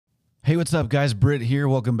Hey, what's up, guys? Britt here.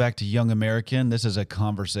 Welcome back to Young American. This is a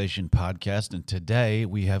conversation podcast, and today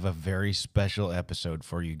we have a very special episode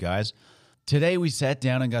for you guys. Today we sat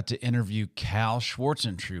down and got to interview Cal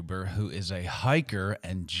Swartzentruber, who is a hiker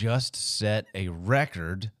and just set a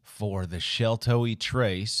record for the Sheltowee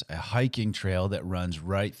Trace, a hiking trail that runs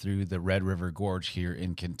right through the Red River Gorge here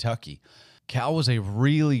in Kentucky. Cal was a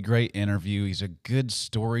really great interview. He's a good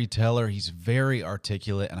storyteller. He's very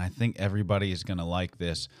articulate, and I think everybody is going to like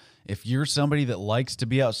this. If you're somebody that likes to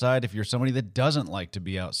be outside, if you're somebody that doesn't like to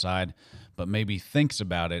be outside, but maybe thinks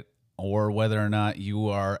about it, or whether or not you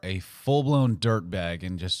are a full-blown dirtbag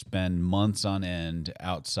and just spend months on end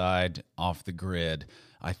outside off the grid,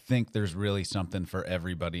 I think there's really something for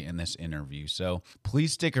everybody in this interview. So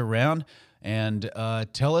please stick around and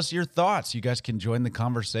tell us your thoughts. You guys can join the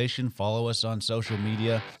conversation. Follow us on social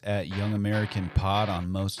media at Young American Pod on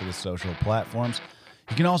most of the social platforms.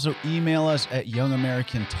 You can also email us at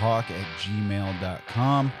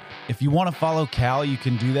youngamericantalk@gmail.com. If you want to follow Cal, you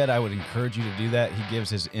can do that. I would encourage you to do that. He gives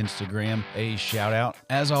his Instagram a shout out.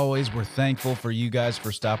 As always, we're thankful for you guys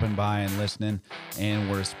for stopping by and listening,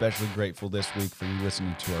 and we're especially grateful this week for you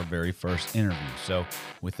listening to our very first interview. So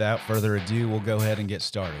without further ado, we'll go ahead and get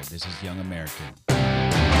started. This is Young American.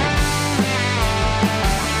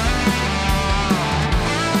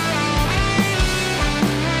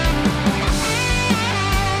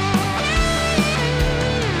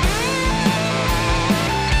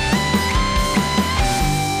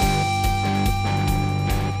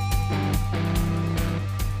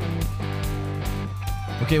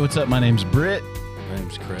 Okay, what's up? My name's Britt. My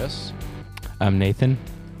name's Chris. I'm Nathan.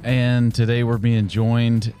 And today we're being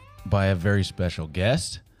joined by a very special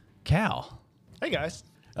guest, Cal. Hey guys.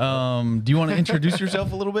 Do you want to introduce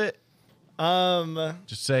yourself a little bit?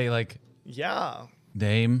 Just say Yeah.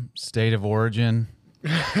 name, state of origin,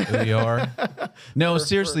 who you are. No,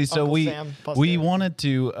 seriously. So Uncle we Sam, we wanted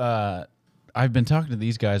to. I've been talking to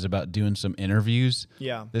these guys about doing some interviews.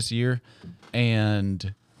 Yeah. This year,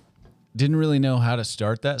 and didn't really know how to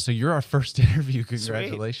start that. So you're our first interview.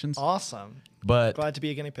 Congratulations. Sweet. Awesome. But Glad to be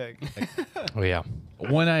a guinea pig. Oh, yeah.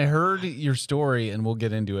 when I heard your story, and we'll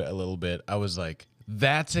get into it a little bit, I was like,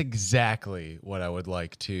 that's exactly what I would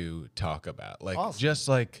like to talk about. Like, Awesome. just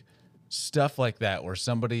like stuff like that, where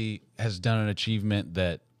somebody has done an achievement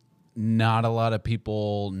that not a lot of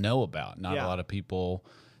people know about, not a lot of people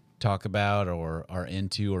talk about or are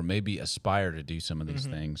into, or maybe aspire to do some of these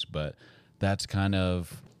things. But that's kind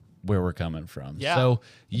of where we're coming from. Yeah. So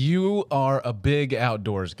you are a big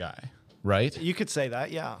outdoors guy, right? You could say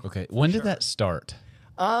that, yeah. Okay. When did that start?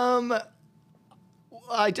 I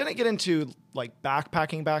didn't get into like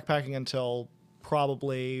backpacking until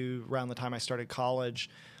probably around the time I started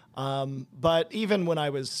college. But even when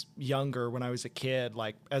I was younger, when I was a kid,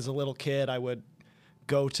 like as a little kid, I would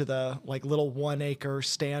go to the like little 1 acre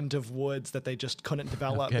stand of woods that they just couldn't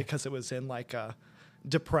develop because it was in like a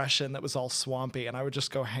depression that was all swampy, and I would just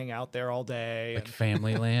go hang out there all day. Like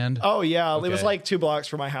family land? Oh yeah, Okay. It was like 2 blocks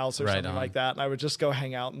from my house or Right something on. like that, and I would just go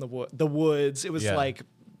hang out in the woods. It was like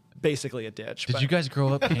basically a ditch. Did you guys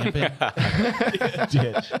grow up camping?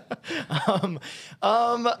 Ditch.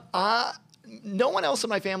 No one else in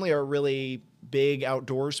my family are really big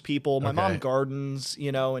outdoors people. My mom Okay. gardens,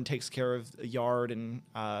 and takes care of the yard and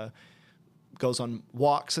goes on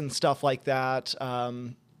walks and stuff like that.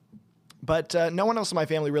 But no one else in my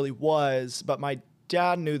family really was. But my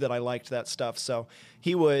dad knew that I liked that stuff, so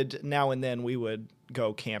he would now and then we would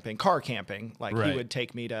go camping, car camping. Like Right. he would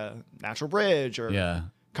take me to Natural Bridge or Yeah.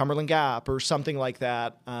 Cumberland Gap or something like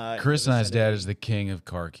that. Chris and I's dad is the king of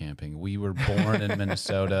car camping. We were born in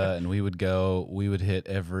Minnesota, and we would hit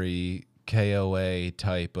every KOA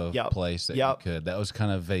type of place that you could. That was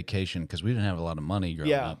kind of vacation because we didn't have a lot of money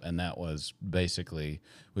growing up, and that was basically,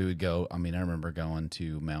 we would go. I mean, I remember going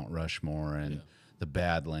to Mount Rushmore and the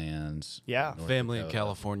Badlands. Yeah. North Family in Dakota.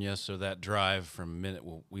 California, so that drive from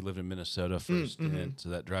we lived in Minnesota first, and so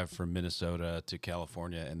that drive from Minnesota to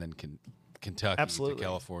California and then Kentucky Absolutely. to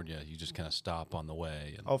California, you just kind of stop on the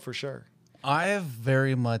way. And Oh, for sure. I have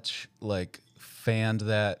very much fanned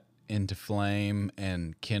that into flame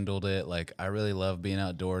and kindled it. Like, I really love being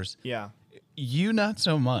outdoors. Yeah. You not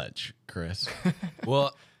so much, Chris.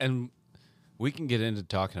 Well, and we can get into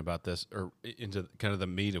talking about this or into kind of the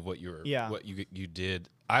meat of what what you did.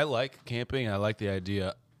 I like camping. I like the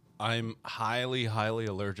idea. I'm highly, highly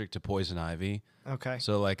allergic to poison ivy. Okay.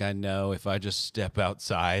 So I know if I just step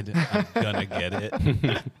outside, I'm gonna get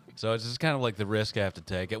it. So it's just kind of like the risk I have to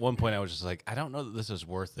take. At one point, I was just like, I don't know that this is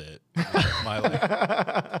worth it. My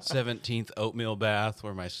 17th oatmeal bath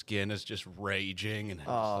where my skin is just raging, and I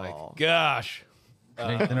was like, gosh.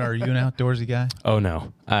 Nathan, are you an outdoorsy guy? Oh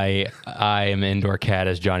no, I am an indoor cat,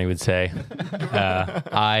 as Johnny would say.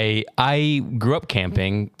 I grew up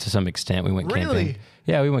camping to some extent. We went camping.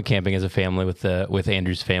 Yeah, we went camping as a family with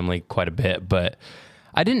Andrew's family quite a bit, but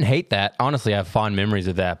I didn't hate that. Honestly, I have fond memories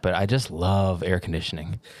of that, but I just love air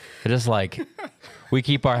conditioning. I just like we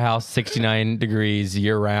keep our house 69 degrees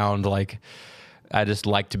year round. Like I just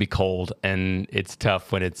like to be cold, and it's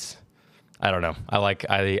tough when it's. I don't know. I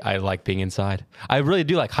like being inside. I really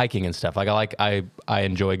do like hiking and stuff. Like I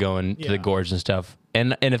enjoy going to the gorge and stuff.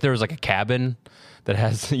 And if there was like a cabin that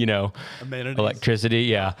has, amenities, electricity,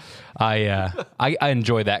 yeah. I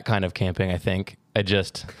enjoy that kind of camping, I think. I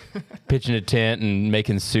just pitching a tent and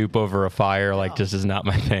making soup over a fire just is not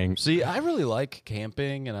my thing. See, I really like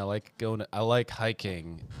camping and I like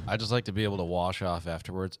hiking. I just like to be able to wash off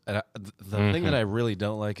afterwards. And the thing that I really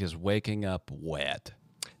don't like is waking up wet.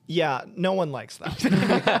 Yeah, no one likes that.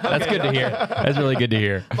 That's good to hear. That's really good to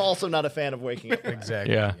hear. I'm also not a fan of waking up.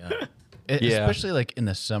 Exactly. Yeah. Especially like in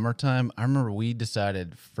the summertime. I remember we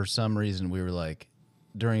decided for some reason we were like,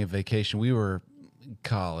 during a vacation, we were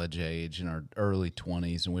college age in our early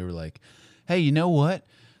 20s, and we were like, hey, you know what?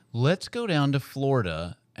 Let's go down to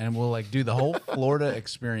Florida and we'll like do the whole Florida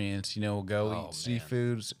experience. We'll go eat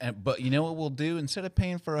seafoods. But you know what we'll do? Instead of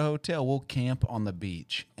paying for a hotel, we'll camp on the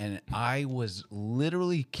beach. And I was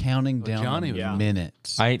literally counting down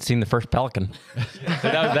minutes. I ain't seen the first pelican. So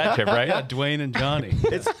that was that trip, right? Yeah, Dwayne and Johnny.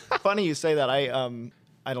 It's funny you say that. I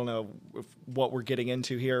don't know what we're getting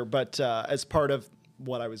into here, but as part of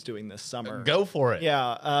what I was doing this summer. Go for it.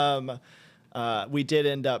 Yeah. We did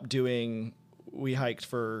end up we hiked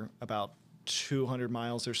for about 200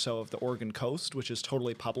 miles or so of the Oregon coast, which is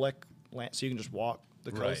totally public land, so you can just walk the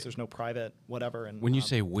coast. Right. There's no private whatever. And when you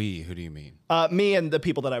say we, who do you mean? Me and the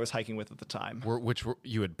people that I was hiking with at the time. Which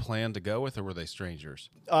you had planned to go with, or were they strangers?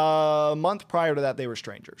 A month prior to that, they were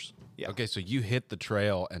strangers. Yeah. Okay, so you hit the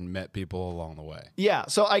trail and met people along the way. Yeah.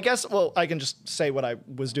 So I guess, I can just say what I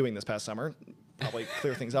was doing this past summer. Probably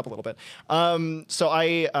clear things up a little bit. So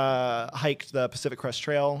I hiked the Pacific Crest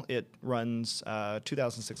Trail. It runs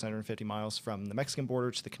 2,650 miles from the Mexican border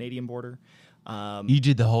to the Canadian border. You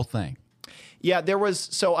did the whole thing? Yeah,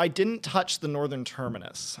 so I didn't touch the northern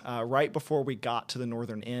terminus. Right before we got to the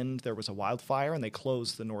northern end, there was a wildfire, and they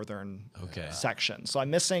closed the northern section. So I'm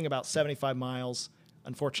missing about 75 miles.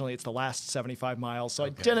 Unfortunately, it's the last 75 miles, so I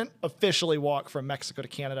didn't officially walk from Mexico to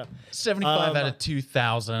Canada. 75 out of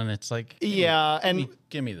 2,000. It's like,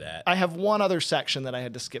 give me that. I have one other section that I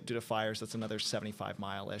had to skip due to fires. That's another 75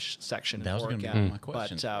 mile-ish section in Oregon. That was going to be my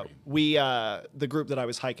question. But we, the group that I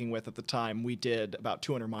was hiking with at the time, we did about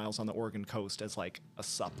 200 miles on the Oregon coast as like a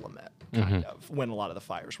supplement, kind of, when a lot of the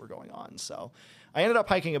fires were going on. So I ended up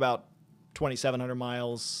hiking about 2,700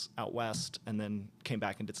 miles out west, and then came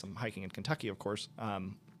back and did some hiking in Kentucky, of course,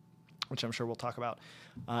 which I'm sure we'll talk about.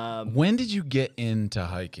 When did you get into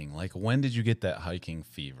hiking? Like, when did you get that hiking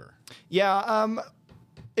fever? Yeah,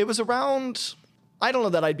 it was around, I don't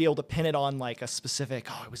know that I'd be able to pin it on like a specific,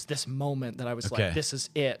 it was this moment that I was like, this is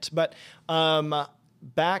it. But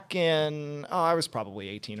back in, I was probably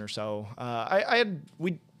 18 or so,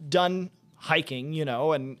 we'd done hiking,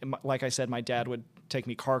 and like I said, my dad would take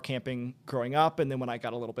me car camping growing up, and then when I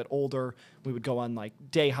got a little bit older, we would go on like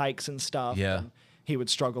day hikes and stuff. Yeah. And he would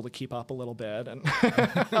struggle to keep up a little bit, and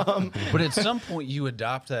but at some point you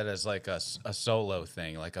adopt that as like a solo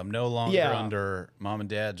thing. Like, I'm no longer under mom and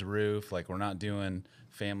dad's roof. Like, we're not doing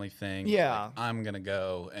family things. Yeah. Like, I'm gonna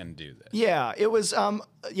go and do this. Yeah, it was around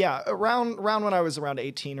when I was around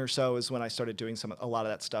 18 or so is when I started doing a lot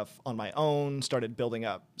of that stuff on my own. Started building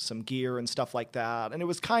up some gear and stuff like that, and it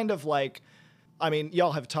was kind of like, I mean,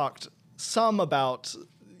 y'all have talked some about,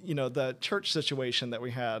 the church situation that we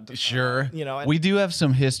had. Sure. We do have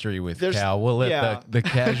some history with Cal. We'll let the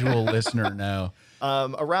casual listener know.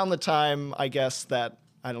 Around the time, I guess, that,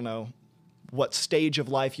 I don't know what stage of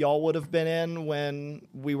life y'all would have been in when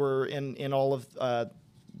we were in all of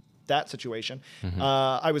that situation.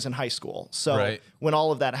 I was in high school. So when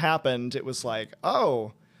all of that happened, it was like,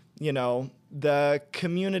 the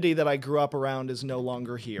community that I grew up around is no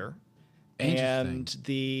longer here. And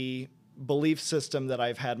the belief system that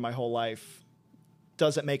I've had my whole life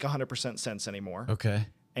doesn't make 100% sense anymore. Okay.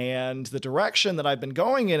 And the direction that I've been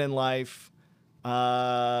going in life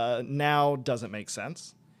now doesn't make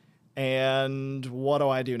sense. And what do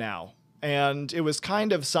I do now? And it was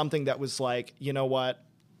kind of something that was like, you know what?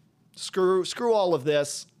 Screw all of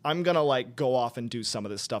this. I'm going to like go off and do some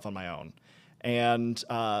of this stuff on my own. And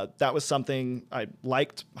that was something I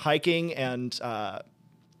liked, hiking, and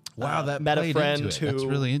Wow, that met a played friend into it. That's who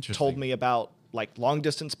really interesting. told me about like long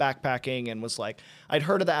distance backpacking and was like, I'd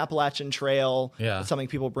heard of the Appalachian Trail. Yeah. It's something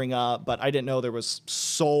people bring up, but I didn't know there was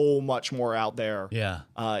so much more out there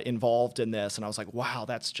involved in this. And I was like, wow,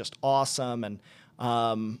 that's just awesome. And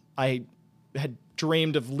I had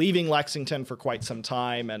dreamed of leaving Lexington for quite some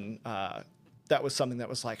time. And that was something that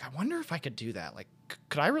was like, I wonder if I could do that. Like,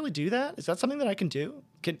 could I really do that? Is that something that I can do?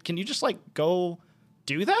 Can you just like go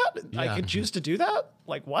do that? Yeah. I could choose to do that?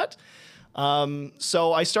 Like what?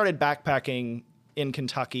 So I started backpacking in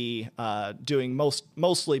Kentucky, doing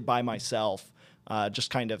mostly by myself, just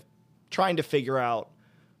kind of trying to figure out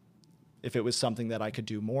if it was something that I could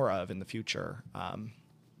do more of in the future.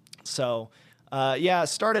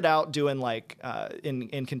 Started out doing like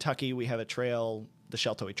in Kentucky, we have a trail, the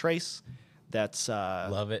Sheltowee Trace. That's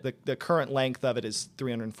love it. The current length of it is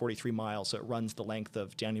 343 miles. So it runs the length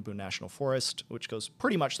of Daniel Boone National Forest, which goes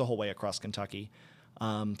pretty much the whole way across Kentucky,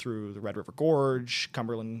 through the Red River Gorge,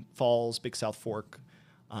 Cumberland Falls, Big South Fork,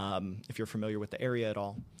 if you're familiar with the area at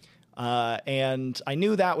all. And I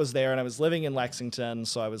knew that was there, and I was living in Lexington,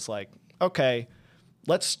 so I was like, okay,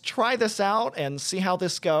 let's try this out and see how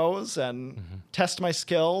this goes and test my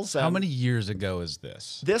skills. And how many years ago is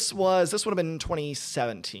this? This would have been in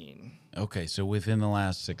 2017. Okay, so within the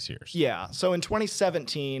last 6 years. Yeah. So in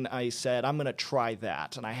 2017, I said, I'm going to try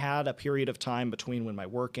that. And I had a period of time between when my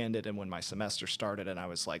work ended and when my semester started. And I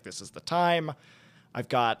was like, this is the time. I've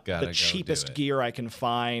got the cheapest gear I can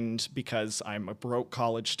find because I'm a broke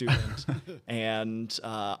college student. And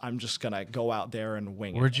I'm just going to go out there and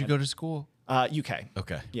wing it. Where'd you go to school? UK.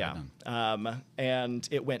 Okay. Yeah. And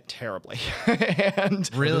it went terribly.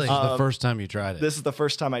 And really? This is the first time you tried it. This is the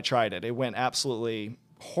first time I tried it. It went absolutely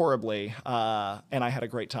horribly, and I had a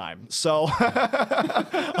great time. So,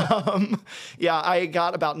 I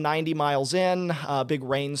got about 90 miles in. A big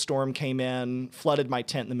rainstorm came in, flooded my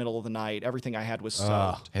tent in the middle of the night. Everything I had was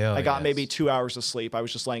soaked. I got maybe 2 hours of sleep. I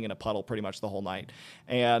was just laying in a puddle pretty much the whole night,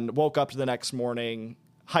 and woke up the next morning,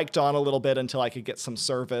 hiked on a little bit until I could get some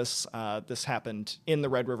service. This happened in the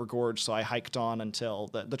Red River Gorge, so I hiked on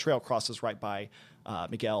until the trail crosses right by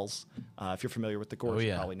Miguel's. If you're familiar with the gorge,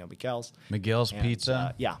 you probably know Miguel's. Miguel's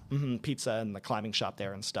Pizza? Pizza and the climbing shop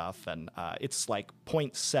there and stuff. And it's like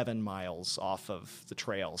 0.7 miles off of the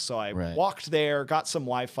trail. So I walked there, got some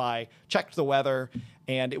Wi-Fi, checked the weather,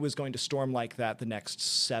 and it was going to storm like that the next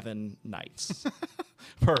 7 nights.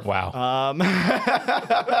 Perfect. Wow.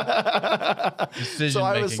 So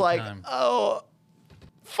I was like, time.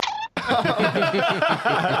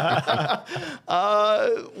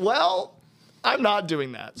 Well, I'm not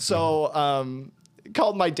doing that. So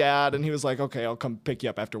called my dad, and he was like, okay, I'll come pick you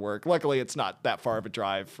up after work. Luckily, it's not that far of a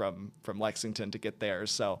drive from Lexington to get there.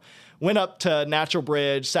 So went up to Natural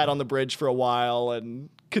Bridge, sat on the bridge for a while, and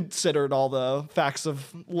considered all the facts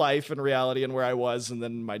of life and reality and where I was. And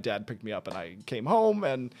then my dad picked me up, and I came home,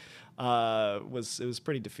 and it was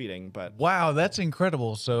pretty defeating. But wow, that's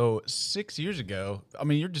incredible. So 6 years ago, I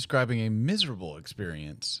mean, you're describing a miserable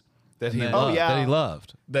experience. That he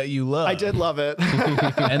loved. That you loved. I did love it.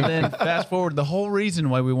 And then fast forward, the whole reason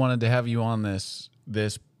why we wanted to have you on this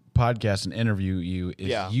podcast and interview you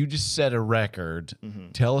is you just set a record.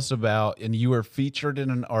 Tell us about, and you were featured in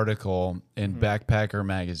an article in Backpacker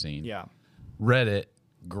magazine. Yeah. Read it.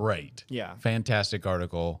 Great. Yeah. Fantastic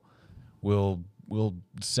article. We'll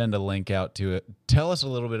send a link out to it. Tell us a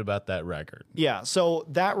little bit about that record. Yeah, so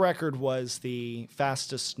that record was the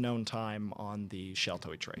fastest known time on the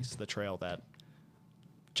Sheltowee Trace, the trail that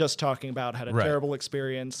just talking about had a terrible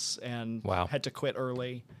experience and had to quit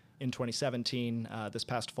early in 2017. This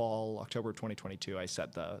past fall, October 2022, I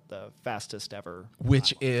set the fastest ever.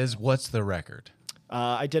 Which is, what's the record?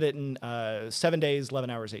 I did it in 7 days, 11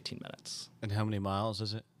 hours, 18 minutes. And how many miles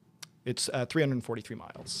is it? It's 343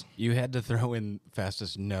 miles. You had to throw in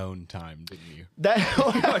fastest known time, didn't you? That's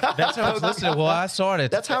how it's listed. Well, I saw it.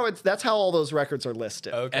 That's how all those records are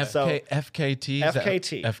listed. Okay. So FKT.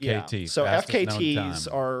 FKT. Yeah. So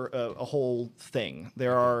FKTs are a whole thing.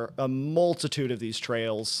 There are a multitude of these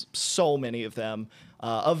trails, so many of them,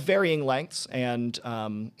 of varying lengths. And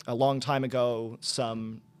a long time ago,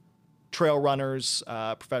 some trail runners,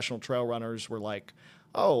 professional trail runners, were like,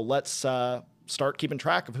 "Oh, let's." Start keeping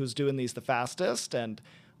track of who's doing these the fastest. And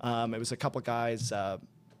it was a couple of guys,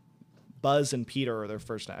 Buzz and Peter are their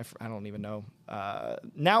first name. I don't even know.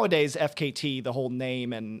 Nowadays, FKT, the whole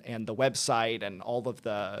name and the website and all of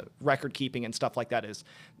the record keeping and stuff like that is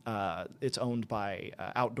it's owned by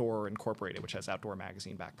Outdoor Incorporated, which has Outdoor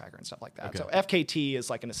Magazine, Backpacker, and stuff like that. Okay. So FKT is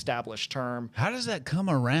like an established term. How does that come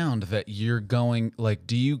around that you're going, like,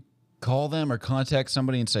 do you call them or contact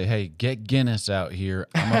somebody and say, hey, get Guinness out here.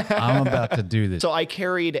 I'm about to do this. So I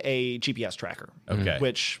carried a GPS tracker, Okay.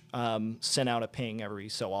 which sent out a ping every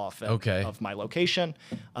so often of my location.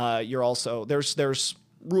 You're also there's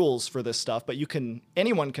rules for this stuff, but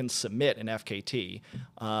anyone can submit an FKT.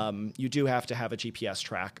 You do have to have a GPS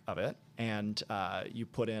track of it, and you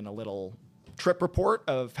put in a little trip report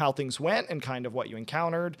of how things went and kind of what you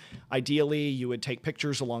encountered. Ideally, you would take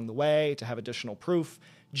pictures along the way to have additional proof.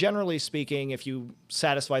 Generally speaking, if you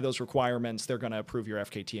satisfy those requirements, they're going to approve your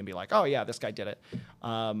FKT and be like, oh, yeah, this guy did it.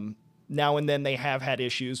 Now and then they have had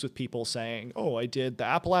issues with people saying, oh, I did the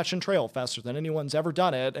Appalachian Trail faster than anyone's ever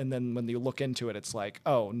done it. And then when you look into it, it's like,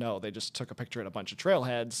 oh, no, they just took a picture at a bunch of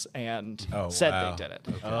trailheads and said they did it.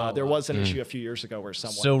 Okay. There was an issue a few years ago where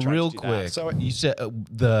someone tried real to do quick, that. So you said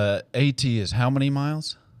the AT is how many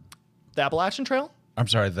miles? The Appalachian Trail? I'm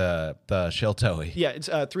sorry, the Sheltowee. Yeah, it's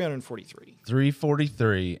 343.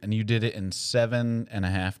 343, and you did it in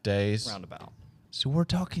 7.5 days? Roundabout. So we're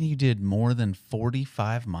talking you did more than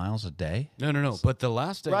 45 miles a day? No. But the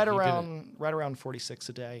last day, right around 46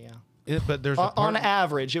 a day. Yeah. But there's on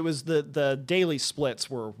average, it was the daily splits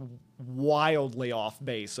were wildly off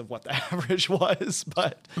base of what the average was.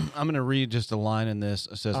 But I'm going to read just a line in this.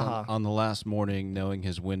 It says, on the last morning, knowing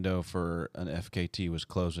his window for an FKT was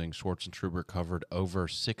closing, Swartzentruber covered over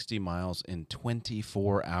 60 miles in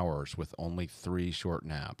 24 hours with only 3 short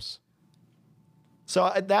naps. So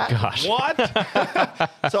what?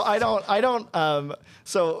 So I don't.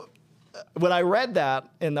 So when I read that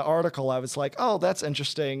in the article, I was like, oh, that's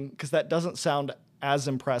interesting, because that doesn't sound as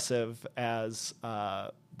impressive as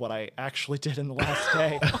what I actually did in the last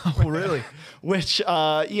day. Oh, really? Which,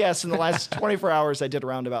 yes, in the last 24 hours, I did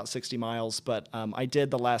around about 60 miles, but I did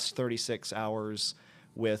the last 36 hours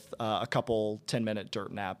with a couple 10-minute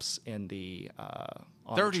dirt naps in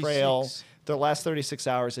on the trail. The last 36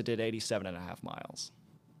 hours, I did 87.5 miles.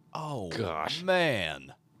 Oh, gosh.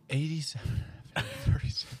 Man. 87.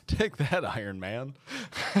 Take that, Iron Man.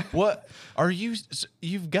 What are you?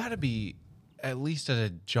 You've got to be at least at a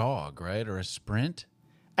jog, right, or a sprint.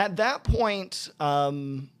 At that point,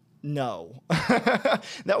 no.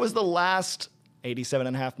 That was the last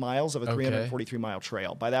 87.5 miles of a 343-mile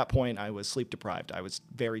trail. By that point, I was sleep deprived. I was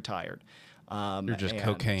very tired. You're just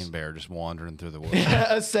Cocaine Bear, just wandering through the woods.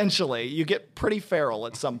 Essentially, you get pretty feral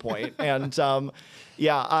at some point. And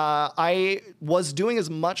I was doing as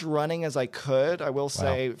much running as I could. I will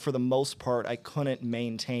say, for the most part, I couldn't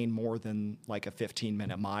maintain more than like a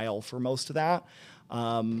 15-minute mile for most of that.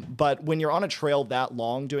 But when you're on a trail that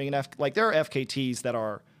long doing there are FKTs that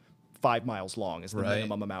are 5 miles long is the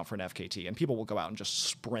minimum amount for an FKT, and people will go out and just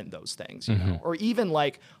sprint those things, you know, or even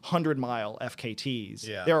like 100-mile FKTs.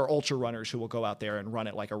 Yeah. There are ultra runners who will go out there and run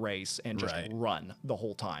it like a race and just run the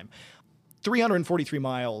whole time. 343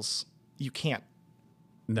 miles, you can't.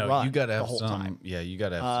 No, you got to have some. Time. Yeah, you got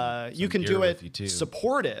to have some you can gear do with it you too.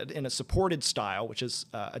 Supported in a supported style, which is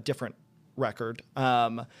a different record.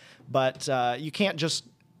 But you can't just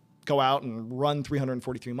go out and run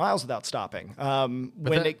 343 miles without stopping.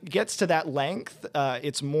 When it gets to that length,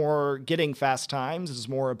 it's more getting fast times. It's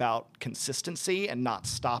more about consistency and not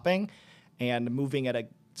stopping and moving at a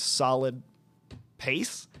solid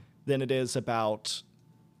pace than it is about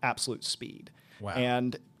absolute speed. Wow.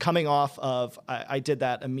 And coming off of, I did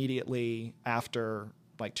that immediately after,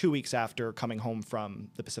 like 2 weeks after coming home from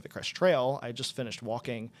the Pacific Crest Trail. I just finished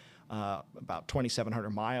walking about 2,700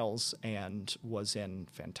 miles and was in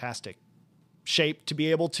fantastic shape to be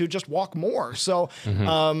able to just walk more. So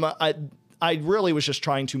I really was just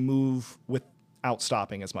trying to move without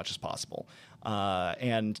stopping as much as possible.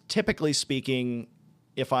 And typically speaking,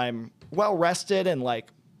 if I'm well rested and like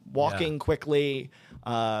walking quickly,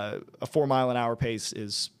 a 4 mile an hour pace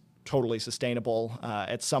is totally sustainable.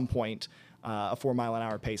 At some point, a 4 mile an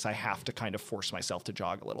hour pace, I have to kind of force myself to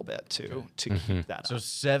jog a little bit to keep that up. So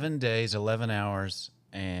 7 days, 11 hours,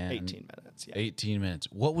 and 18 minutes. Yeah. 18 minutes.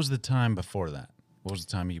 What was the time before that? What was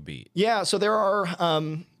the time you beat? Yeah, so there are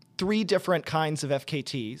 3 different kinds of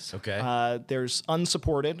FKTs. Okay. There's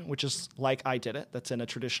unsupported, which is like I did it. That's in a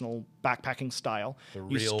traditional backpacking style. The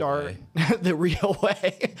real way. The real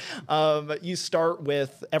way. You start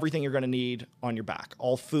with everything you're going to need on your back.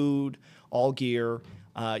 All food, all gear.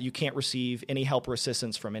 You can't receive any help or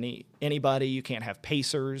assistance from anybody. You can't have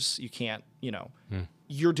pacers. You can't,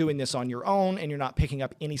 you're doing this on your own, and you're not picking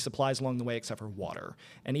up any supplies along the way except for water.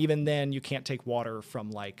 And even then, you can't take water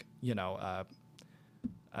from a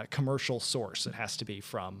commercial source. It has to be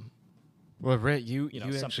from Well, Brett, you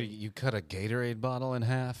cut a Gatorade bottle in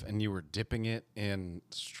half, and you were dipping it in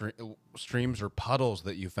streams or puddles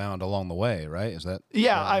that you found along the way, right? Is that?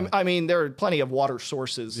 Yeah, I mean, there are plenty of water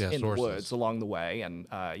sources in the woods along the way, and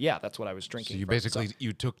that's what I was drinking. So you basically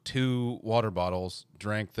you took 2 water bottles,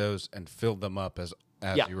 drank those, and filled them up as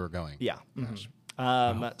you were going. Yeah.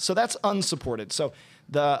 Mm-hmm. So that's unsupported. So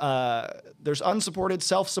there's unsupported.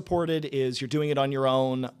 Self-supported is you're doing it on your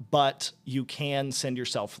own, but you can send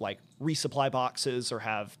yourself like resupply boxes or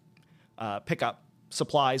have pick up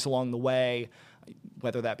supplies along the way,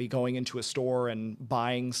 whether that be going into a store and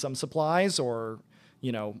buying some supplies or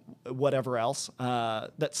whatever else.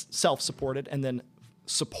 That's self-supported, and then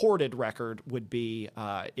supported record would be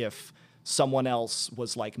if someone else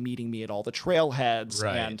was like meeting me at all the trailheads,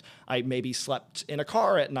 and I maybe slept in a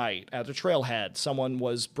car at night at a trailhead. Someone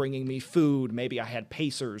was bringing me food. Maybe I had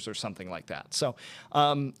pacers or something like that. So,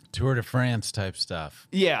 Tour de France type stuff.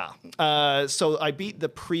 Yeah. So I beat the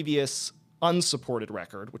previous unsupported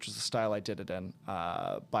record, which is the style I did it in,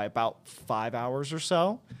 by about 5 hours or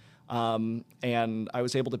so. And I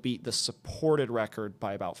was able to beat the supported record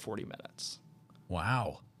by about 40 minutes.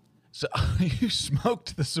 Wow. So you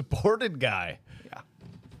smoked the supported guy. Yeah.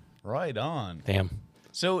 Right on. Damn.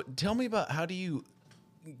 So tell me about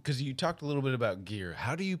because you talked a little bit about gear.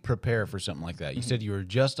 How do you prepare for something like that? You said you were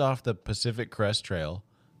just off the Pacific Crest Trail,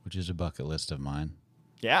 which is a bucket list of mine.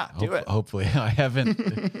 Yeah, do it. Hopefully I haven't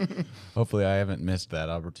missed that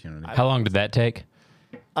opportunity. How long did that take?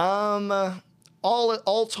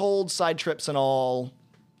 All told, side trips and all,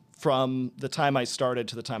 from the time I started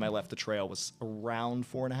to the time I left the trail was around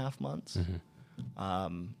 4.5 months.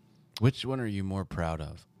 Mm-hmm. Which one are you more proud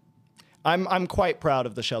of? I'm quite proud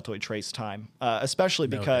of the Sheltowee Trace time, especially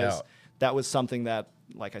because that was something that,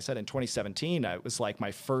 like I said, in 2017, it was like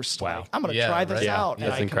my first, I'm going to try this out.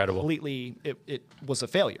 That's incredible. It was a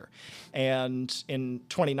failure. And in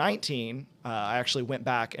 2019, I actually went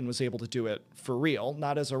back and was able to do it for real,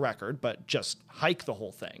 not as a record, but just hike the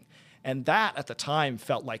whole thing. And that at the time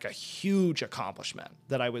felt like a huge accomplishment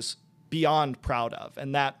that I was beyond proud of.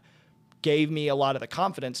 And that gave me a lot of the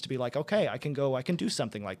confidence to be like, okay, I can do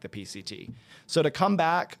something like the PCT. So to come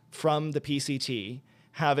back from the PCT,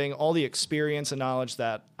 having all the experience and knowledge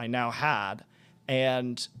that I now had,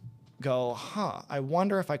 and go, I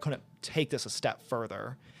wonder if I couldn't take this a step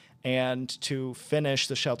further, and to finish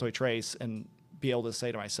the Sheltowee Trace and be able to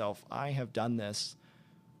say to myself, I have done this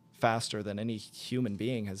faster than any human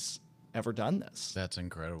being has ever done this. That's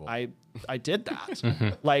incredible. I did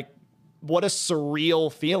that. Like, what a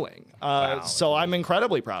surreal feeling. So I'm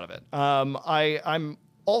incredibly proud of it. I'm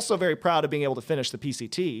also very proud of being able to finish the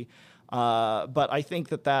PCT, but I think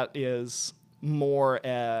that is more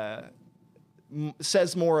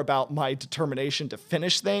says more about my determination to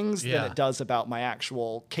finish things than it does about my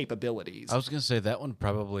actual capabilities. I was going to say that one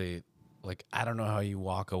probably, like, I don't know how you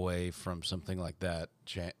walk away from something like that,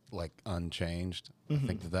 like unchanged. I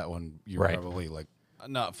think that one you're probably like,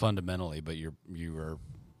 not fundamentally, but you were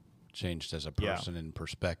changed as a person in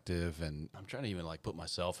perspective. And I'm trying to even like put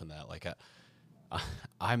myself in that. Like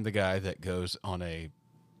I'm the guy that goes on a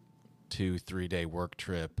 2-3 day work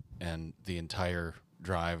trip, and the entire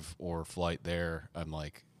drive or flight there, I'm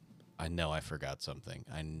like, I know I forgot something.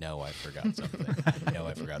 And then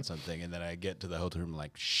I get to the hotel room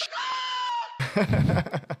like, shh.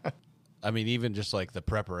 I mean, even just like the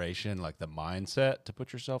preparation, like the mindset to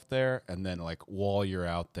put yourself there, and then like while you're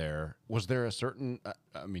out there, was there a certain,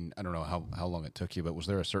 I mean, I don't know how long it took you, but was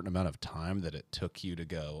there a certain amount of time that it took you to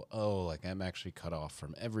go, oh, like I'm actually cut off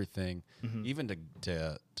from everything, even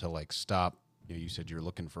to like stop? You said you're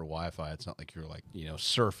looking for Wi-Fi. It's not like you're like,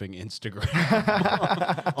 surfing Instagram.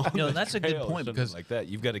 That's a good point, because like that,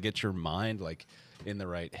 you've got to get your mind like in the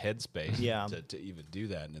right headspace to even do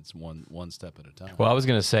that, and it's one step at a time. Well, I was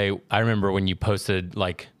gonna say, I remember when you posted,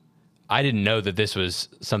 like, I didn't know that this was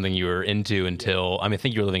something you were into until, I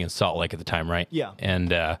think you were living in Salt Lake at the time, right? Yeah.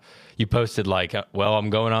 And you posted like, well, I'm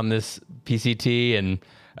going on this PCT, and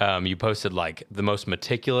you posted like the most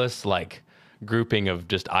meticulous like grouping of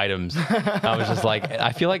just items. I was just like,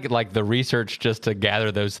 I feel like the research just to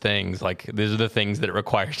gather those things, like these are the things that it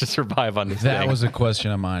requires to survive on this thing. That was a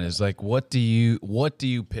question of mine, is like, what do you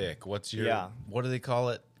pick? What's your, what do they call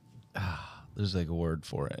it? There's like a word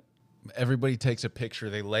for it. Everybody takes a picture.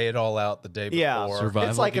 They lay it all out the day before. Yeah,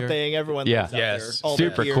 it's like a thing. Everyone lays out there.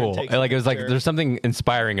 Super cool. Like, it was like, there's something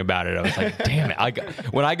inspiring about it. I was like, damn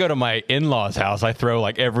it. When I go to my in-laws' house, I throw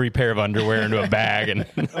like every pair of underwear into a bag, and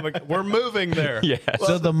I'm like, we're moving there. Yeah.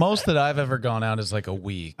 So the most that I've ever gone out is like a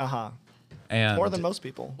week. And more than most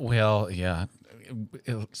people. Well, yeah,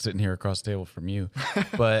 sitting here across the table from you,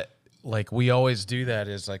 but like we always do that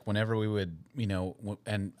is like whenever we would,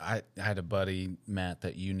 and I had a buddy, Matt,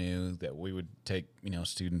 that you knew, that we would take,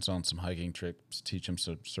 students on some hiking trips, teach them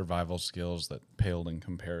some survival skills that paled in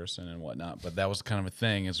comparison and whatnot. But that was kind of a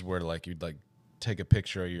thing, is where like you'd like take a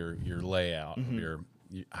picture of your layout,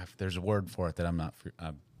 of there's a word for it that I'm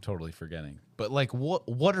totally forgetting. But like,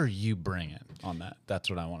 what are you bringing on that? That's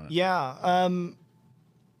what I want to know. Yeah.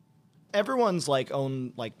 Everyone's like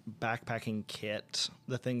own like backpacking kit,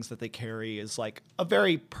 the things that they carry, is like a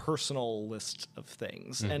very personal list of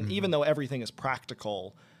things. And even though everything is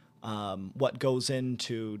practical, what goes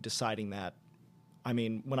into deciding that, I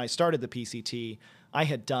mean, when I started the PCT, I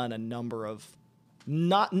had done a number of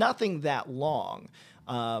nothing that long,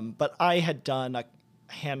 but I had done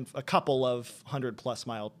a couple of 100+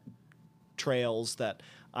 mile trails that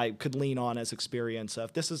I could lean on as experience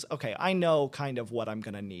of, this is, okay, I know kind of what I'm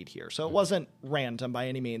going to need here. So it wasn't random by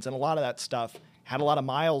any means. And a lot of that stuff had a lot of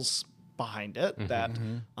miles behind it that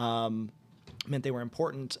meant they were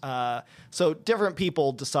important. So different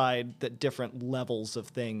people decide that different levels of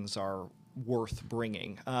things are worth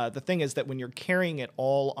bringing. The thing is that when you're carrying it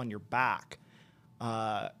all on your back,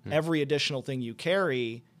 every additional thing you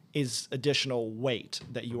carry is additional weight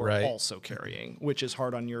that you are also carrying, which is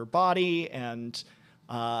hard on your body. And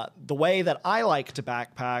the way that I like to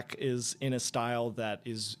backpack is in a style that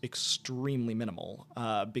is extremely minimal,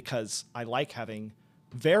 because I like having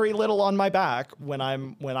very little on my back when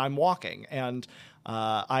I'm walking. And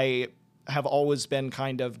I have always been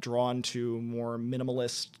kind of drawn to more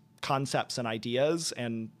minimalist concepts and ideas,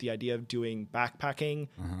 and the idea of doing backpacking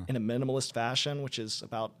in a minimalist fashion, which is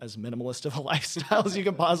about as minimalist of a lifestyle as you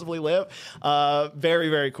can possibly live. Very,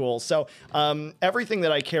 very cool. So everything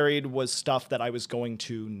that I carried was stuff that I was going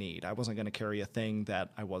to need. I wasn't going to carry a thing that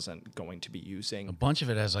I wasn't going to be using. A bunch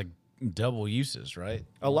of it has like double uses, right?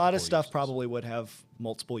 A lot of stuff probably would have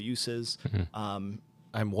multiple uses.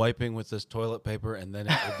 I'm wiping with this toilet paper, and then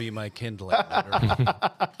it will be my kindling.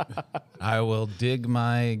 I will dig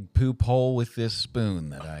my poop hole with this spoon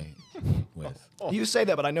that with. You say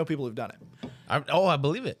that, but I know people who've done it. I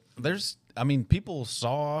believe it. People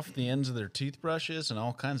saw off the ends of their toothbrushes and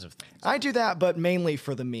all kinds of things. I do that, but mainly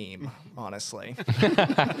for the meme, honestly. For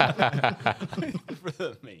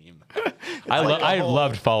the meme. I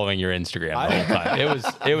loved following your Instagram the whole time.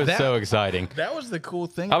 It was so exciting. That was the cool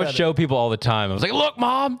thing. I would show people all the time. I was like, "Look,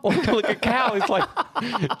 Mom, look at Cal." He's like,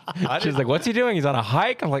 she's like, "What's he doing? He's on a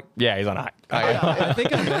hike." I'm like, "Yeah, he's on a hike." I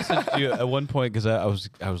think I messaged you at one point because I was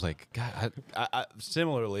like, God.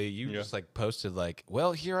 Similarly, you just like posted like,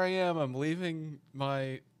 "Well, here I am. I'm leaving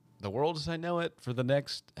the world as I know it for the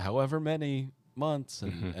next however many months,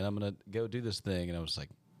 and I'm gonna go do this thing." And I was like,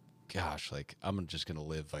 gosh, like I'm just gonna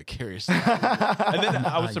live vicariously. And then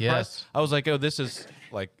I was surprised. Yes. I was like, oh, this is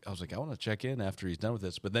like, I was like, I want to check in after he's done with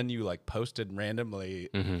this. But then you like posted randomly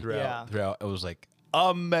throughout. It was like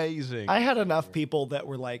amazing. I had enough people that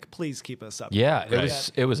were like, please keep us up. Yeah,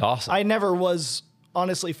 it was awesome. I never was,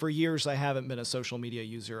 honestly, for years I haven't been a social media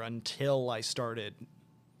user until I started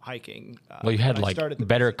hiking. Well, you had like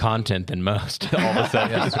better content than most all of a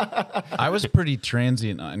sudden. I was pretty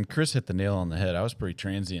transient, and Chris hit the nail on the head. I was pretty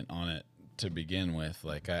transient on it to begin with.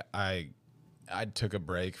 Like I took a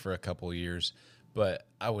break for a couple of years, but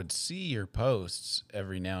I would see your posts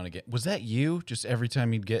every now and again. Was that you? Just every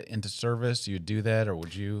time you'd get into service, you'd do that, or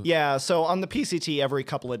would you? Yeah. So on the PCT, every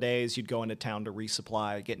couple of days, you'd go into town to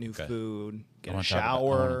resupply, get new food, get a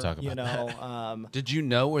shower. Did you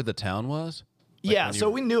know where the town was? Like so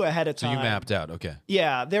we knew ahead of time. So you mapped out, okay.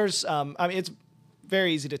 Yeah, there's, it's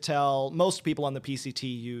very easy to tell. Most people on the PCT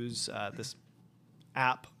use this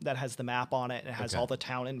app that has the map on it, and it has all the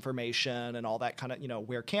town information and all that kind of,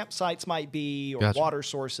 where campsites might be or water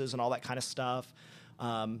sources and all that kind of stuff.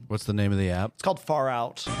 What's the name of the app? It's called Far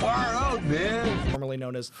Out. Far Out, man. Formerly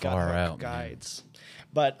known as Far Out Guides.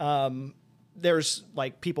 Man. But there's,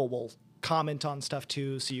 like, people will comment on stuff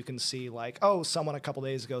too, so you can see like, oh, someone a couple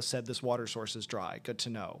days ago said this water source is dry. Good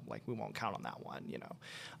to know. Like, we won't count on that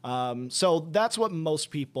one, So that's what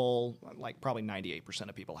most people, like probably 98%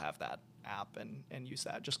 of people, have that app and use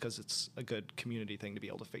that just because it's a good community thing to be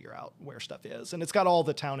able to figure out where stuff is. And it's got all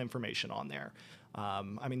the town information on there.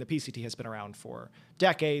 The PCT has been around for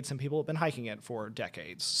decades, and people have been hiking it for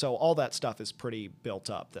decades. So all that stuff is pretty built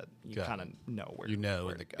up that you kind of know where,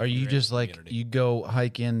 where to go. Are you just like, you go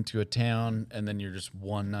hike into a town and then you're just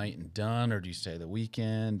one night and done, or do you stay the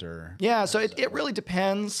weekend? Or yeah, so it really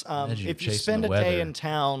depends. If you spend a day in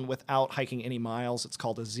town without hiking any miles, it's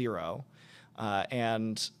called a zero.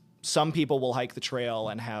 And some people will hike the trail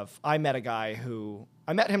and I met a guy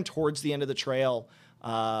I met him towards the end of the trail.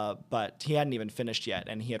 but he hadn't even finished yet,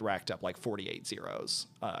 and he had racked up like 48 zeros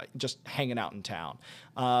just hanging out in town.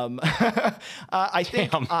 I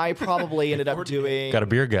think I probably ended up doing... Got a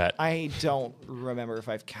beer gut. I don't remember if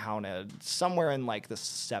I've counted. Somewhere in like the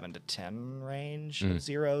 7 to 10 range of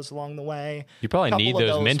zeros along the way. You probably need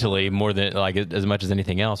those mentally more than like as much as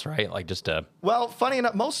anything else, right? Like just to... Well, funny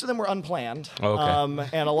enough, most of them were unplanned. Okay.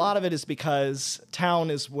 And a lot of it is because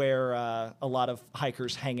town is where a lot of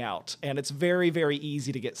hikers hang out. And it's very, very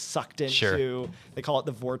easy to get sucked into, they call it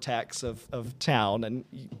the vortex of town, and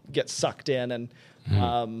you get sucked in. And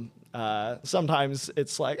sometimes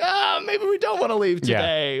it's like, maybe we don't want to leave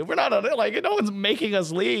today. Yeah. We're not like, no one's making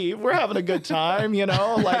us leave. We're having a good time,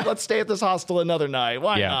 like let's stay at this hostel another night.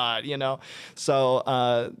 Why not,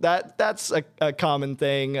 So that's a common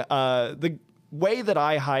thing. The way that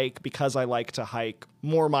I hike, because I like to hike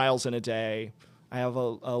more miles in a day, I have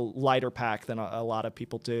a lighter pack than a lot of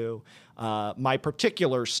people do. My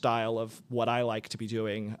particular style of what I like to be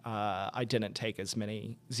doing, I didn't take as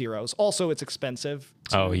many zeros. Also, it's expensive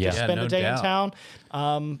to spend a day in town.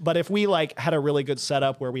 But if we like had a really good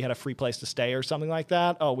setup where we had a free place to stay or something like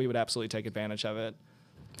that, we would absolutely take advantage of it.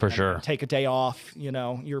 For sure. Take a day off,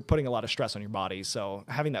 you're putting a lot of stress on your body. So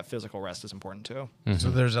having that physical rest is important too. Mm-hmm.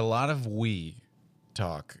 So there's a lot of we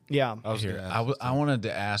talk. Yeah. I wanted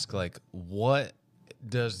to ask, like, what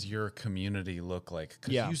does your community look like?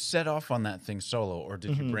 Because you set off on that thing solo, or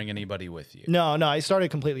did you bring anybody with you? No, I started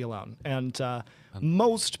completely alone. And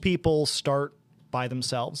most people start by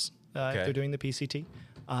themselves if they're doing the PCT.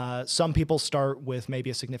 Some people start with maybe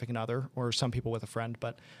a significant other, or some people with a friend.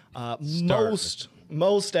 But most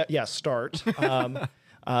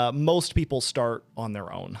people start on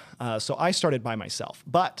their own. So I started by myself.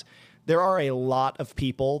 But there are a lot of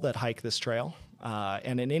people that hike this trail.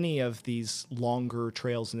 And in any of these longer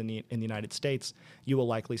trails in the United States, you will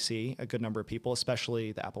likely see a good number of people,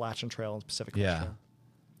 especially the Appalachian Trail and Pacific Coast Trail.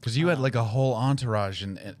 Because you had like a whole entourage,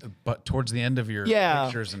 but towards the end of your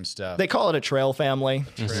pictures and stuff, they call it a trail family.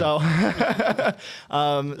 So,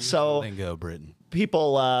 lingo, Britain.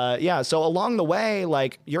 People, so along the way,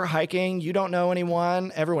 like you're hiking, you don't know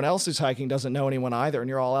anyone. Everyone else who's hiking doesn't know anyone either, and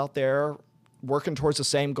you're all out there working towards the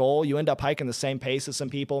same goal. You end up hiking the same pace as some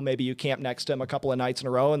people. Maybe you camp next to them a couple of nights in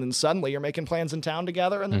a row, and then suddenly you're making plans in town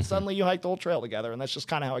together, and then suddenly you hike the whole trail together, and that's just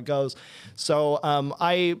kind of how it goes. So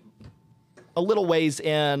I, a little ways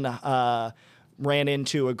in, ran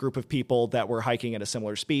into a group of people that were hiking at a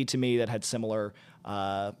similar speed to me, that had similar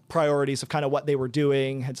priorities of kind of what they were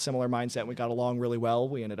doing, had similar mindset. We got along really well.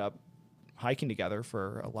 We ended up hiking together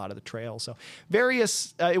for a lot of the trail. So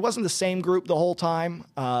it wasn't the same group the whole time.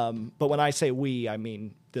 But when I say we, I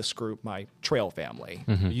mean this group, my trail family.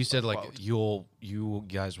 Mm-hmm. You said like you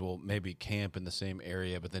guys will maybe camp in the same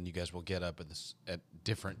area, but then you guys will get up at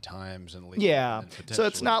different times and leave. Yeah. So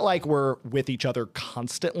it's not like we're with each other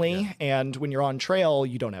constantly. Yeah. And when you're on trail,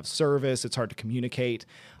 you don't have service. It's hard to communicate.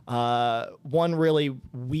 One really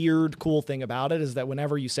weird, cool thing about it is that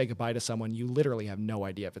whenever you say goodbye to someone, you literally have no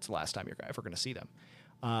idea if it's the last time you're ever going to see them.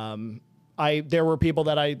 There were people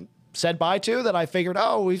that I said bye to that I figured,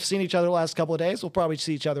 we've seen each other the last couple of days. We'll probably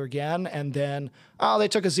see each other again. And then, they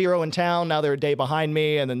took a zero in town. Now they're a day behind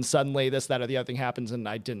me. And then suddenly this, that, or the other thing happens, and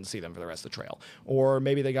I didn't see them for the rest of the trail. Or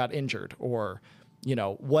maybe they got injured, or,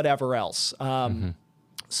 whatever else.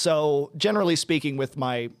 So generally speaking, with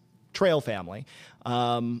my trail family,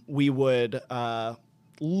 we would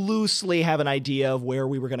loosely have an idea of where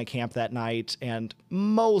we were going to camp that night. And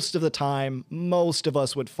most of the time, most of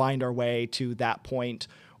us would find our way to that point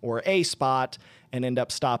or a spot and end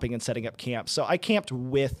up stopping and setting up camp. So I camped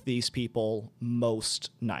with these people most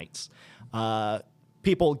nights.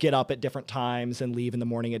 People get up at different times and leave in the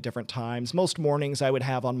morning at different times. Most mornings I would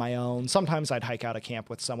have on my own. Sometimes I'd hike out a camp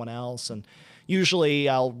with someone else, and usually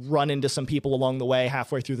I'll run into some people along the way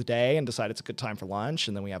halfway through the day and decide it's a good time for lunch,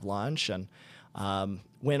 and then we have lunch. And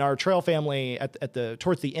when our trail family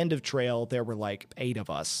towards the end of trail, there were like 8 of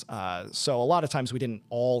us. So a lot of times we didn't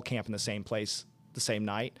all camp in the same place the same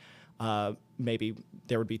night. Maybe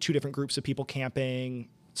there would be 2 different groups of people camping.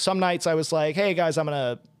 Some nights I was like, hey guys, I'm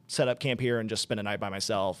going to set up camp here and just spend a night by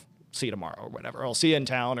myself. See you tomorrow or whatever. I'll see you in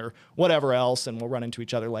town or whatever else, and we'll run into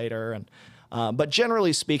each other later. And but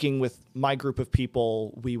generally speaking, with my group of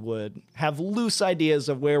people, we would have loose ideas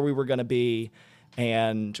of where we were going to be,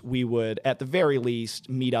 and we would, at the very least,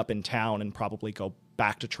 meet up in town and probably go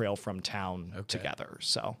back to trail from town together.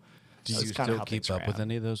 So do you still keep up with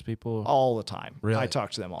any of those people? All the time. Really? I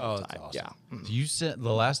talk to them all the time. Awesome. Yeah. Mm-hmm. You said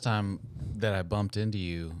the last time that I bumped into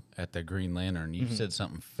you at the Green Lantern, you said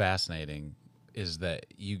something fascinating, is that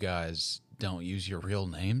you guys don't use your real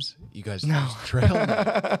names? You guys use trail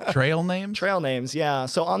names? Trail names, yeah.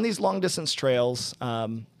 So on these long distance trails,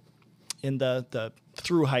 in the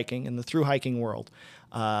through hiking world,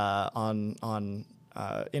 on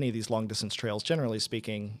any of these long distance trails, generally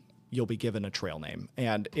speaking, you'll be given a trail name,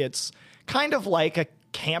 and it's kind of like a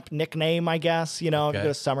camp nickname, I guess. You know, if you go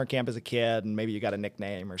to summer camp as a kid, and maybe you got a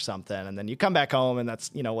nickname or something, and then you come back home, and that's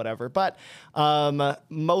whatever. But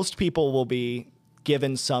most people will be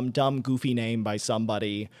given some dumb, goofy name by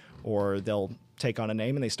somebody, or they'll take on a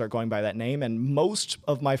name and they start going by that name. And most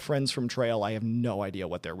of my friends from trail, I have no idea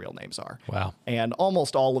what their real names are. Wow. And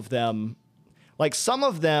almost all of them, like some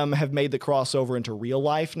of them have made the crossover into real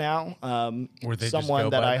life now.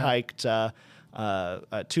 Someone that I hiked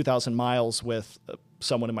 2,000 miles with,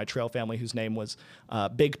 someone in my trail family whose name was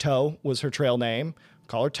Big Toe was her trail name.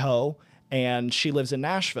 Call her Toe. And she lives in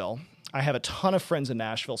Nashville. I have a ton of friends in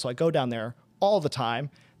Nashville, so I go down there all the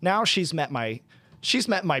time. Now she's met my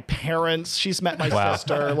parents. She's met my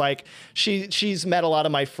sister. Like she's met a lot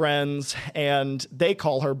of my friends, and they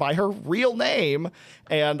call her by her real name.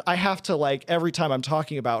 And I have to, like, every time I'm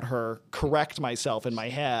talking about her, correct myself in my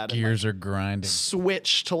head. Gears are grinding.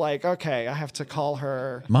 Switch to, like, okay, I have to call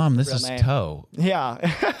her. Mom, this is name. Toe. Yeah.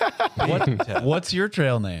 What's your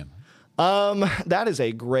trail name? That is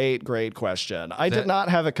a great question. I did not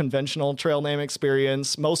have a conventional trail name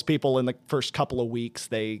experience. Most people in the first couple of weeks,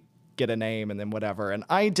 they get a name and then whatever. And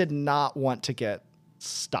I did not want to get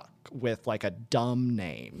stuck with like a dumb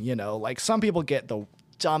name, like some people get the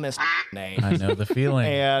dumbest name. I know the feeling.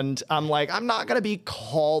 And I'm like, I'm not going to be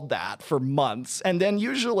called that for months. And then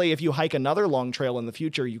usually if you hike another long trail in the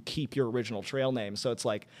future, you keep your original trail name. So it's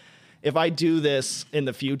like, if I do this in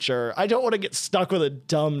the future, I don't want to get stuck with a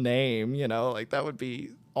dumb name, like that would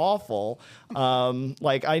be awful.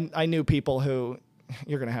 Like I knew people who,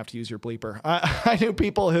 you're going to have to use your bleeper. I knew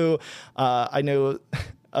people who, I knew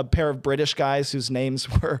a pair of British guys whose names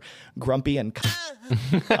were Grumpy and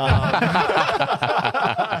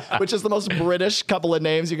which is the most British couple of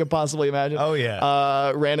names you could possibly imagine. Oh,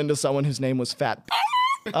 yeah. Ran into someone whose name was Fat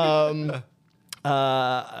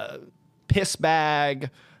Piss Bag.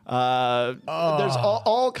 There's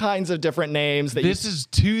all kinds of different names. This is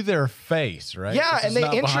to their face, right? Yeah, and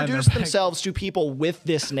they introduce themselves to people with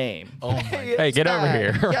this name. Oh my! Hey, get over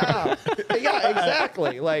here! Yeah,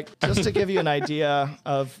 exactly. Like, just to give you an idea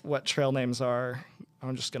of what trail names are,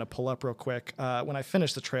 I'm just gonna pull up real quick. When I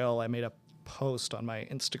finished the trail, I made a post on my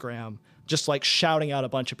Instagram, just like shouting out a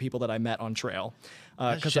bunch of people that I met on trail.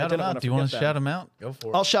 Shout them out. Do you want to shout them out? Go for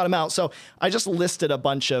it. I'll shout them out. So I just listed a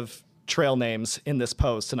bunch of trail names in this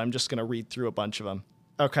post, and I'm just going to read through a bunch of them.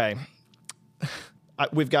 Okay.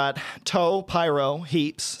 We've got Toe, Pyro,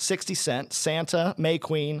 Heaps, 60 Cent, Santa, May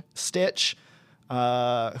Queen, Stitch,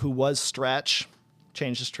 who was Stretch,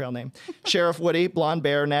 changed his trail name, Sheriff Woody, Blonde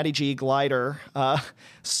Bear, Natty G, Glider,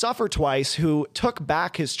 Suffer Twice, who took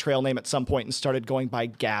back his trail name at some point and started going by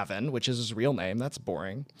Gavin, which is his real name. That's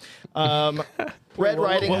boring. Red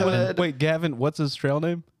Riding Hood. Wait, Gavin, what's his trail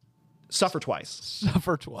name? Suffer Twice.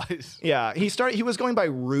 Suffer Twice. Yeah, he was going by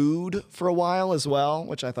Rude for a while as well,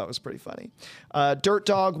 which I thought was pretty funny. Dirt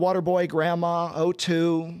Dog, Waterboy, Grandma,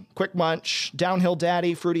 O2, Quick Munch, Downhill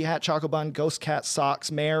Daddy, Fruity Hat, Choco Bun, Ghost Cat,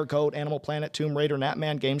 Socks, Mare, Goat, Animal Planet, Tomb Raider,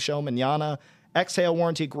 Natman, Game Show, Manana, Exhale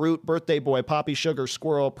Warranty, Groot, Birthday Boy, Poppy Sugar,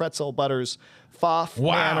 Squirrel, Pretzel, Butters, Foff,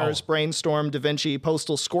 Manners, Brainstorm, Da Vinci,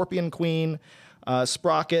 Postal, Scorpion Queen,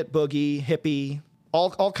 Sprocket, Boogie, Hippie,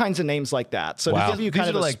 all kinds of names like that. So to give you kind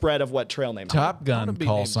of a spread of what trail names Top Gun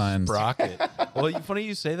call signs. Sprocket. Well, funny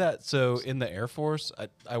you say that. So in the Air Force,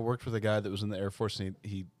 I worked with a guy that was in the Air Force, and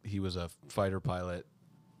he was a fighter pilot.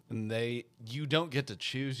 And you don't get to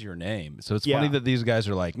choose your name. So it's funny that these guys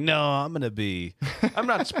are like, no, I'm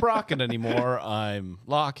not Sprocket anymore. I'm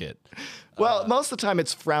Lockett. Well, most of the time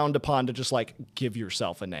it's frowned upon to just like give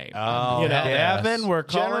yourself a name. Oh, Gavin, we're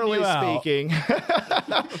calling you out. Speaking.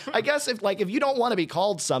 I guess if you don't want to be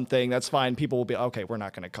called something, that's fine. People will be, okay, we're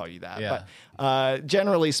not going to call you that. Yeah. But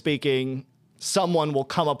generally speaking, someone will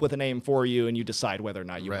come up with a name for you and you decide whether or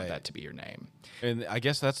not you want that to be your name. And I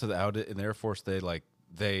guess that's out in the Air Force, there's a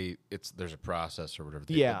process or whatever.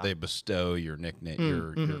 They bestow your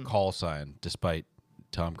nickname, your call sign, despite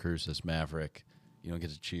Tom Cruise's Maverick. You don't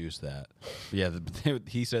get to choose that. But yeah,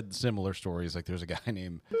 he said similar stories. Like there's a guy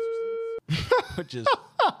named, which is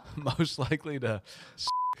most likely to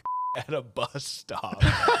at a bus stop.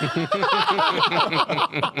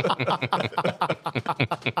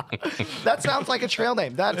 That sounds like a trail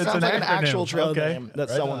name. That sounds like an actual trail name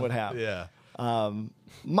that someone would have. Yeah.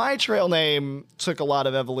 My trail name took a lot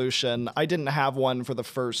of evolution. I didn't have one for the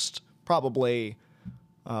first probably,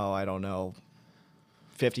 15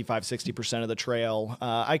 55, 60% of the trail,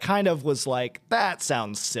 I kind of was like, that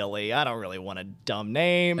sounds silly. I don't really want a dumb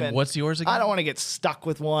name. And what's yours again? I don't want to get stuck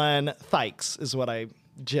with one. Thykes is what I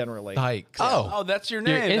generally. Hikes. Oh, that's your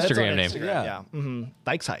name. Your Instagram name. Yeah. Mm-hmm.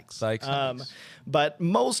 Thykes Hikes. Thykes Hikes. But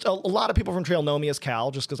a lot of people from trail know me as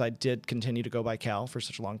Cal, just because I did continue to go by Cal for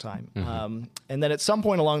such a long time. And then at some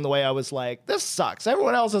point along the way, I was like, this sucks.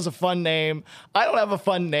 Everyone else has a fun name. I don't have a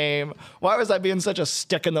fun name. Why was I being such a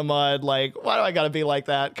stick in the mud? Like, why do I got to be like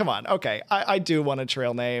that? Come on. Okay. I do want a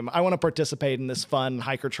trail name. I want to participate in this fun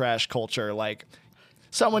hiker trash culture. Like,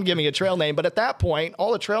 someone give me a trail name. But at that point,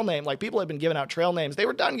 all the trail name, like people had been giving out trail names. They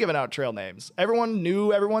were done giving out trail names. Everyone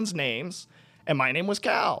knew everyone's names. And my name was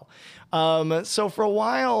Cal. So for a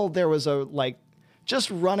while, there was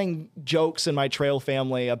just running jokes in my trail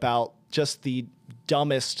family about just the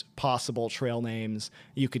dumbest possible trail names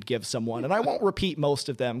you could give someone. And I won't repeat most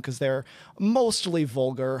of them because they're mostly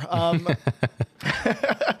vulgar. But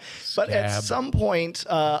at some point,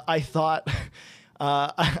 I thought,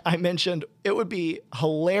 I mentioned it would be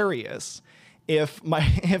hilarious if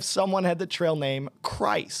someone had the trail name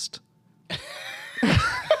Christ.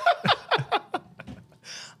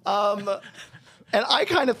 And I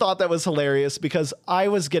kind of thought that was hilarious because I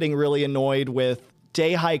was getting really annoyed with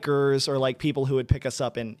day hikers or like people who would pick us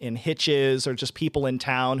up in hitches or just people in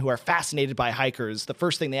town who are fascinated by hikers. The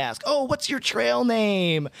first thing they ask, oh, what's your trail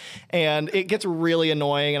name? And it gets really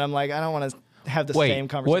annoying. And I'm like, I don't want to have the same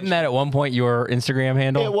conversation. Wasn't that at one point your Instagram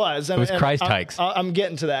handle? It was. It was Christ Hikes. I'm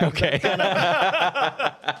getting to that. Okay. Okay,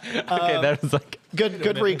 that was like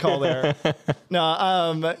good recall there.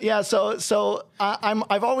 No, yeah. So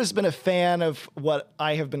I've always been a fan of what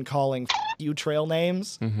I have been calling you trail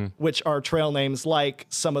names, which are trail names like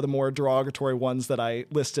some of the more derogatory ones that I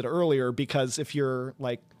listed earlier. Because if you're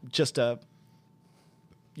like just a,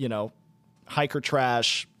 hiker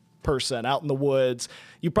trash person out in the woods,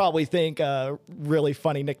 you probably think a really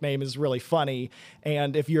funny nickname is really funny.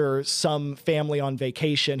 And if you're some family on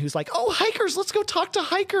vacation who's like, oh, hikers, let's go talk to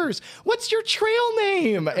hikers. What's your trail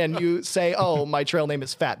name? And you say, oh, my trail name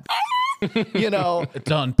is Fat.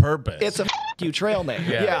 It's on purpose. It's a you trail name.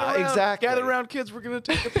 Yeah, exactly. Gather around, kids. We're going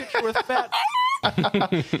to take a picture with Fat.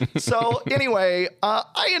 So anyway,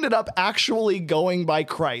 I ended up actually going by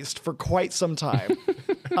Christ for quite some time.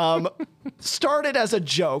 Started as a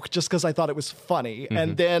joke just because I thought it was funny.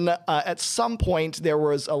 And then at some point, there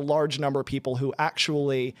was a large number of people who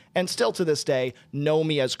actually, and still to this day, know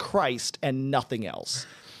me as Christ and nothing else.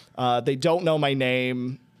 They don't know my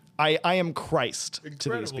name. I am Christ to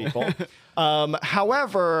these people.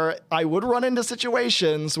 However, I would run into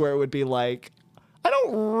situations where it would be like, I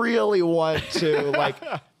don't really want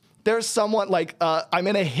to, there's someone, I'm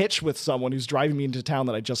in a hitch with someone who's driving me into town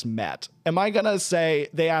that I just met. Am I going to say,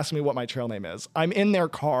 they ask me what my trail name is. I'm in their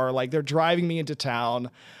car, they're driving me into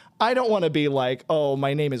town. I don't want to be like, oh,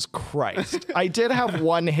 my name is Christ. I did have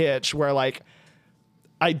one hitch where,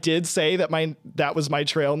 I did say that was my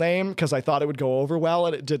trail name because I thought it would go over well,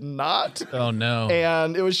 and it did not. Oh, no.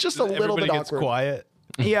 And it was just a little bit gets awkward. Quiet.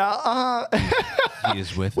 Yeah. He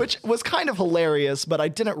is with Which was kind of hilarious, but I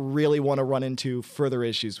didn't really want to run into further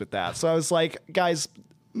issues with that. So I was like, guys,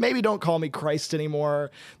 maybe don't call me Christ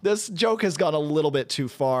anymore. This joke has gone a little bit too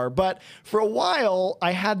far. But for a while,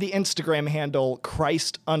 I had the Instagram handle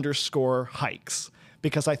Christ_hikes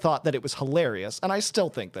because I thought that it was hilarious. And I still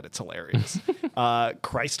think that it's hilarious.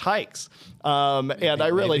 Christ Hikes. And I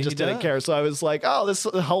really just didn't care. So I was like, oh, this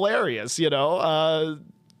is hilarious,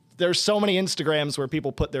 there's so many Instagrams where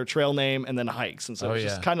people put their trail name and then hikes. And so it was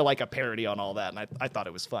just kind of like a parody on all that. And I thought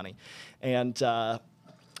it was funny. And, but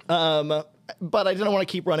I didn't want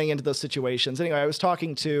to keep running into those situations. Anyway, I was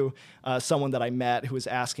talking to someone that I met who was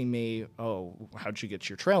asking me, oh, how'd you get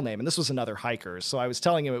your trail name? And this was another hiker. So I was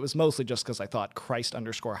telling him it was mostly just because I thought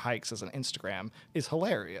Christ_hikes as an Instagram is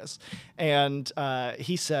hilarious. And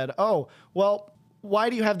he said, oh, well,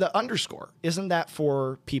 why do you have the underscore? Isn't that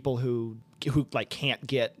for people who can't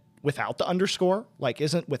get without the underscore?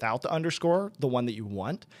 Isn't without the underscore the one that you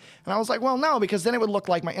want? And I was like, well, no, because then it would look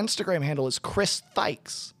like my Instagram handle is Chris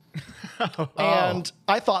Thykes. And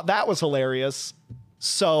I thought that was hilarious.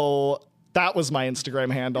 So that was my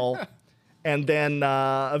Instagram handle. And then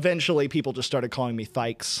eventually people just started calling me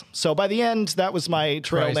Thykes. So by the end, that was my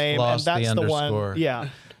trail name. And that's the one. Yeah.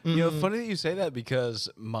 Funny that you say that because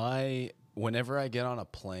whenever I get on a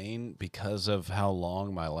plane, because of how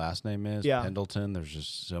long my last name is, Pendleton, there's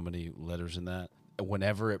just so many letters in that.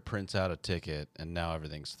 Whenever it prints out a ticket, and now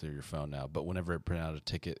everything's through your phone now, but whenever it prints out a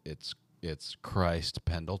ticket, it's Christ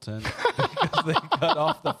Pendleton because they cut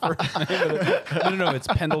off the first name of it. No, it's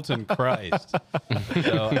Pendleton Christ.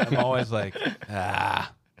 So I'm always like,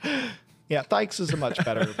 Yeah, Thykes is a much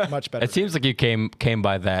better. It seems like you came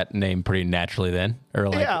by that name pretty naturally then, or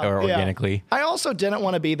organically. I also didn't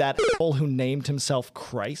want to be that asshole who named himself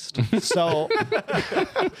Christ, so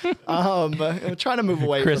I'm trying to move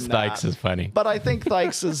away Chris from that. Thykes is funny, but I think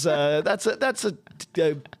Thykes is that's a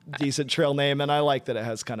decent trail name, and I like that it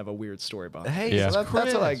has kind of a weird story behind it. Hey, So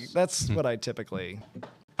that's what I typically.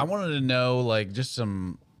 I wanted to know, like, just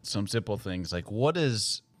some simple things, like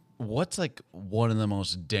what's like one of the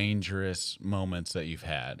most dangerous moments that you've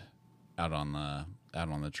had out on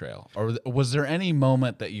the trail, or was there any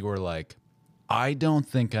moment that you were like, I don't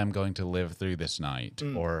think I'm going to live through this night,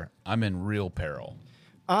 or I'm in real peril?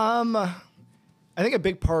 I think a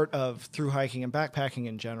big part of through hiking and backpacking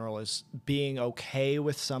in general is being okay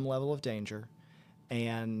with some level of danger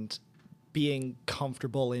and being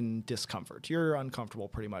comfortable in discomfort. You're uncomfortable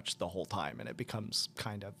pretty much the whole time, and it becomes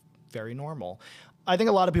kind of very normal. I think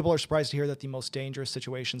a lot of people are surprised to hear that the most dangerous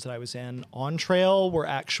situations that I was in on trail were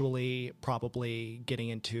actually probably getting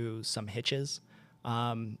into some hitches.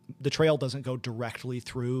 The trail doesn't go directly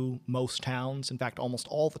through most towns. In fact, almost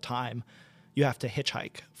all the time, you have to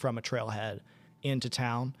hitchhike from a trailhead into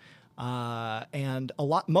town. And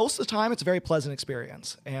most of the time, it's a very pleasant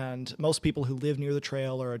experience. And most people who live near the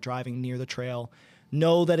trail or are driving near the trail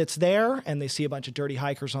know that it's there, and they see a bunch of dirty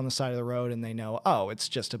hikers on the side of the road, and they know, oh, it's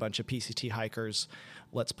just a bunch of PCT hikers.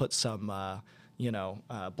 Let's put some,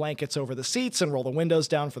 blankets over the seats and roll the windows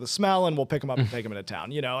down for the smell, and we'll pick them up and take them into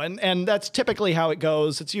town, and that's typically how it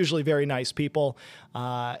goes. It's usually very nice people,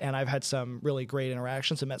 and I've had some really great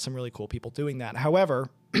interactions and met some really cool people doing that. However,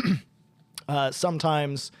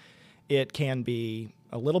 sometimes it can be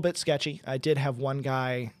a little bit sketchy. I did have one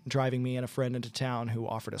guy driving me and a friend into town who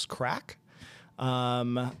offered us crack.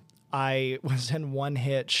 I was in one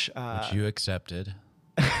hitch. Which you accepted.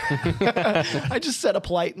 I just said a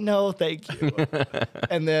polite no, thank you,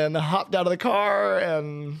 and then hopped out of the car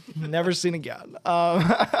and never seen again.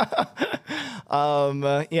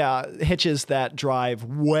 Hitches that drive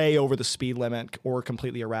way over the speed limit or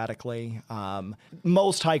completely erratically.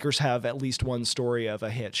 Most hikers have at least one story of a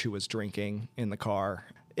hitch who was drinking in the car.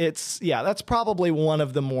 That's probably one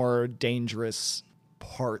of the more dangerous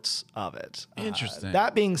parts of it. Interesting.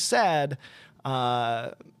 That being said,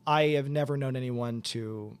 I have never known anyone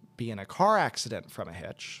to be in a car accident from a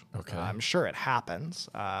hitch. Okay. I'm sure it happens,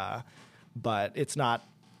 but it's not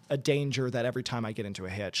a danger that every time I get into a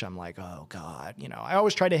hitch, I'm like, oh God. I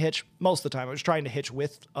always try to hitch. Most of the time I was trying to hitch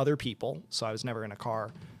with other people, so I was never in a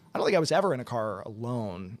car. I don't think I was ever in a car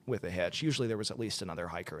alone with a hitch. Usually there was at least another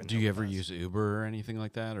hiker in there. Do you ever use Uber or anything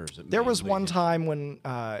like that? Or is it There was one time when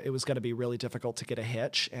it was going to be really difficult to get a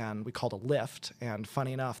hitch, and we called a Lyft. And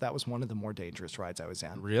funny enough, that was one of the more dangerous rides I was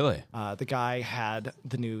in. Really? The guy had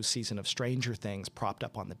the new season of Stranger Things propped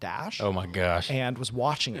up on the dash. Oh my gosh. And was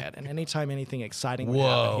watching it. And anytime anything exciting would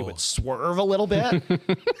happen, he would swerve a little bit.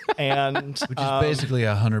 And which is basically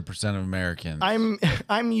 100% of Americans.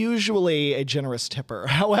 I'm usually a generous tipper.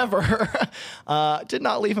 However, did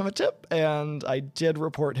not leave him a tip, and I did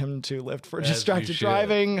report him to Lyft for distracted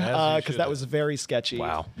driving because that was very sketchy.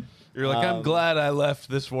 Wow. You're like, I'm glad I left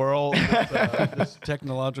this world, this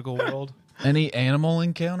technological world. Any animal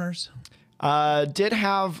encounters? Did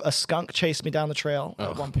have a skunk chase me down the trail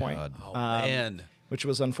at one point. Oh, man. Which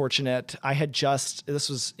was unfortunate. I had this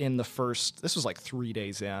was like 3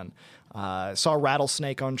 days in. Saw a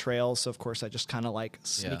rattlesnake on trail, so of course I just kind of like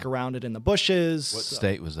sneak around it in the bushes. What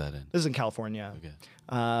state was that in? This is in California. Okay.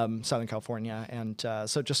 Southern California. And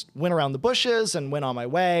so just went around the bushes and went on my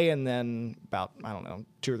way, and then about, 200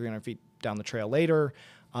 or 300 feet down the trail later,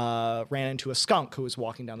 ran into a skunk who was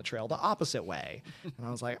walking down the trail the opposite way. And I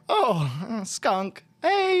was like, oh, skunk,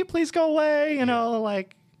 hey, please go away,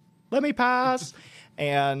 let me pass.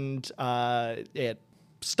 And it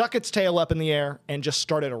stuck its tail up in the air and just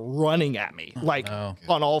started running at me,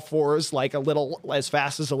 on all fours, like as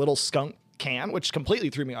fast as a little skunk can, which completely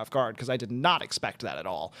threw me off guard because I did not expect that at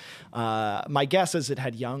all. My guess is it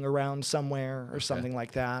had young around somewhere or something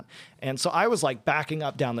like that. And so I was backing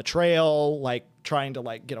up down the trail, trying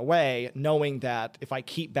to get away, knowing that if I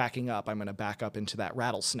keep backing up, I'm going to back up into that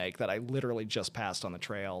rattlesnake that I literally just passed on the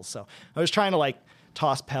trail. So I was trying to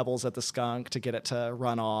toss pebbles at the skunk to get it to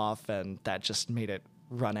run off, and that just made it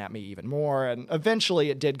run at me even more. And eventually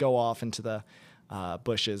it did go off into the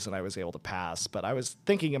bushes, and I was able to pass. But I was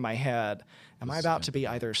thinking in my head, am I about to be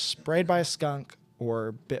either sprayed by a skunk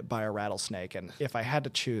or bit by a rattlesnake? And if I had to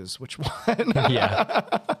choose, which one? Yeah.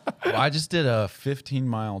 Well, I just did a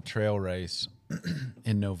 15-mile trail race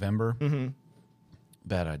in November. Mm-hmm.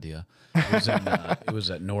 Bad idea. It was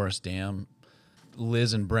at Norris Dam.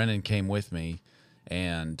 Liz and Brennan came with me,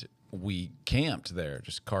 and we camped there,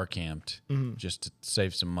 just car camped, just to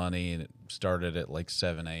save some money, and it started at like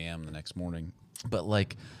 7 a.m. the next morning. But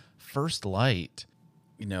like first light,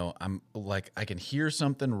 you know, I'm like, I can hear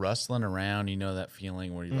something rustling around, you know, that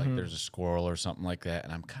feeling where you like there's a squirrel or something like that,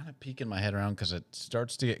 and I'm kind of peeking my head around because it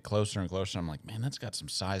starts to get closer and closer. I'm like, man, that's got some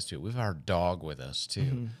size to it. We've our dog with us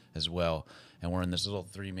too as well, and we're in this little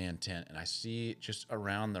 3-man tent, and I see just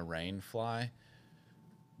around the rain fly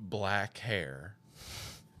black hair,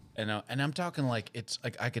 and I'm talking like it's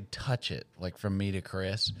like I could touch it like from me to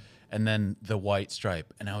Chris, and then the white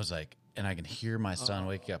stripe, and I was like, and I can hear my son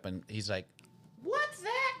wake up, and he's like, "What's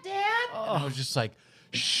that, Dad?" And I was just like,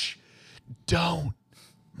 "Shh, don't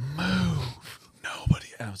move, nobody."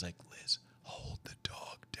 And I was like, "Liz, hold the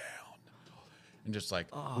dog down," and just like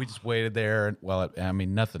we just waited there. And well, I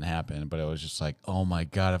mean, nothing happened, but it was just like, "Oh my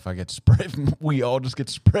God, if I get sprayed, we all just get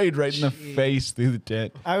sprayed right in the face through the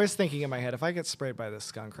tent." I was thinking in my head, if I get sprayed by this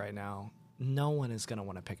skunk right now, no one is going to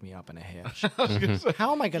want to pick me up in a hitch.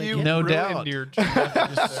 How am I going to get No doubt.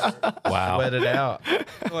 Wow. Sweat it out.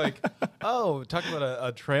 Like, oh, talking about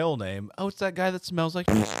a trail name. Oh, it's that guy that smells like.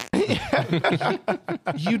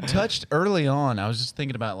 You touched early on. I was just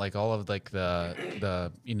thinking about like all of like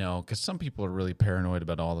the you know, because some people are really paranoid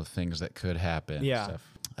about all the things that could happen. Yeah. And stuff.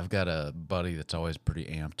 I've got a buddy that's always pretty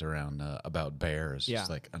amped around about bears. Yeah. Just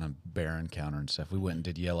like on a bear encounter and stuff. We went and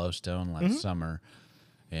did Yellowstone last summer,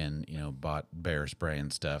 and you know, bought bear spray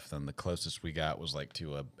and stuff. Then the closest we got was like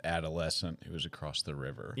to a adolescent who was across the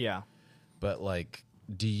river. Yeah. But like,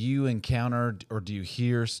 do you encounter or do you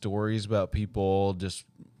hear stories about people just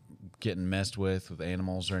getting messed with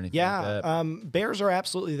animals or anything like that? Bears are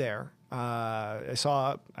absolutely there. I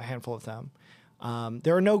saw a handful of them.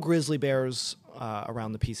 There are no grizzly bears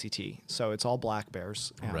around the PCT, so it's all black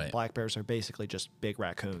bears. And Right. Black bears are basically just big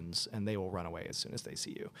raccoons, and they will run away as soon as they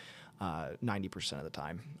see you, 90% of the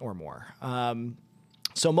time or more.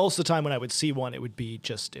 So most of the time when I would see one, it would be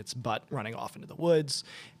just its butt running off into the woods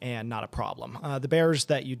and not a problem. The bears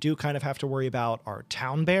that you do kind of have to worry about are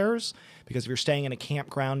town bears, because if you're staying in a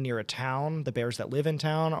campground near a town, the bears that live in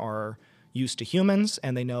town are used to humans,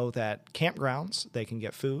 and they know that campgrounds, they can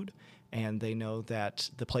get food, and they know that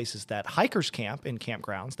the places that hikers camp in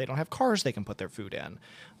campgrounds, they don't have cars they can put their food in.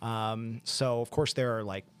 So, of course, there are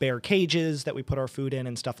like bear cages that we put our food in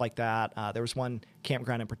and stuff like that. There was one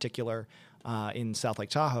campground in particular in South Lake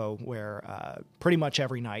Tahoe where pretty much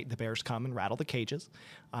every night the bears come and rattle the cages.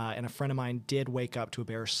 And a friend of mine did wake up to a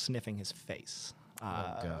bear sniffing his face.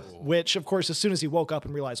 Which, of course, as soon as he woke up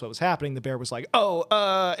and realized what was happening, the bear was like,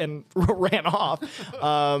 and ran off.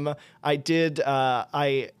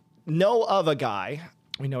 I know of a guy,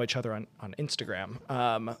 we know each other on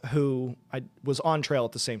Instagram, who I was on trail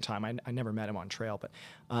at the same time. I never met him on trail, but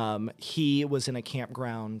he was in a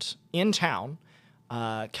campground in town,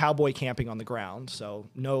 cowboy camping on the ground, so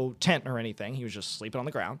no tent or anything. He was just sleeping on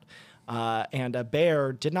the ground. And a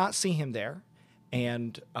bear did not see him there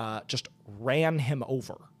and just ran him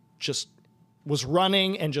over. Just was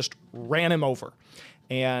running and just ran him over.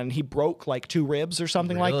 And he broke like 2 ribs or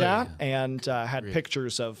something like that, and had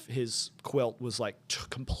pictures of his quilt was like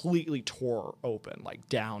completely tore open, like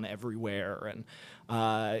down everywhere.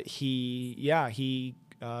 And he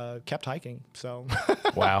kept hiking. So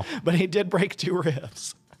Wow. But he did break 2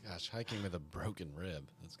 ribs. Gosh, hiking with a broken rib.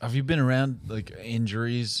 Have you been around like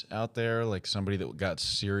injuries out there, like somebody that got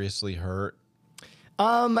seriously hurt?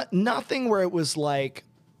 Nothing where it was like,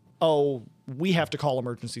 oh, we have to call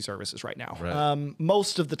emergency services right now. Right.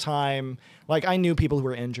 Most of the time, like I knew people who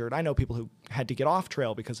were injured. I know people who had to get off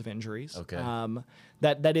trail because of injuries. Okay.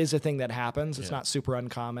 That is a thing that happens. It's not super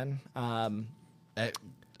uncommon.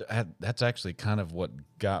 That's actually kind of what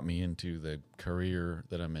got me into the career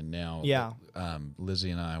that I'm in now. Yeah. Lizzie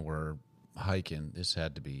and I were hiking. This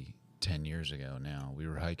had to be 10 years ago now. We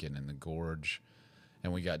were hiking in the gorge,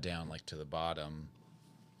 and we got down like to the bottom.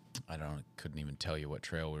 Couldn't even tell you what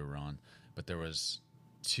trail we were on, but there was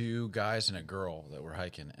 2 guys and a girl that were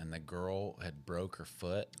hiking, and the girl had broke her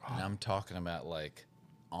foot, and I'm talking about like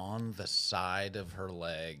on the side of her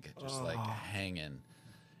leg, just like hanging.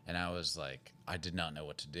 And I was like, I did not know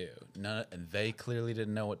what to do. And they clearly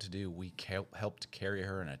didn't know what to do. We helped carry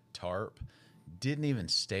her in a tarp. Didn't even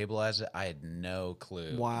stabilize it. I had no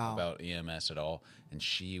clue about EMS at all, and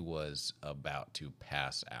she was about to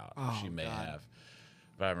pass out. She may have.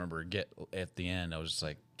 But I remember at the end, I was just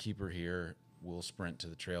like, keep her here. We'll sprint to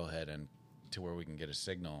the trailhead and to where we can get a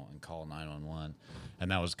signal and call 911.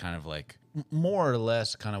 And that was kind of like more or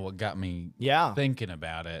less kind of what got me thinking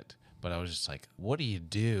about it. But I was just like, what do you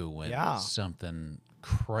do when something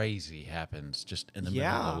crazy happens just in the middle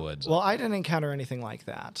of the woods. Well, I didn't encounter anything like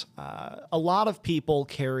that. A lot of people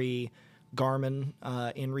carry Garmin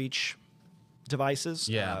InReach devices,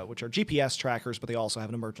 which are GPS trackers, but they also have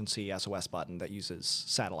an emergency SOS button that uses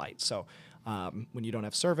satellite. So when you don't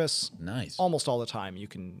have service, almost all the time you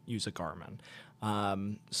can use a Garmin.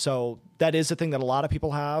 So that is a thing that a lot of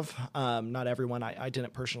people have. Not everyone. I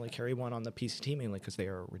didn't personally carry one on the PCT, mainly because they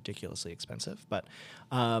are ridiculously expensive. But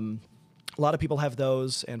a lot of people have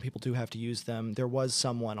those, and people do have to use them. There was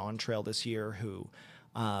someone on trail this year who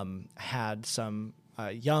had some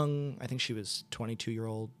young, I think she was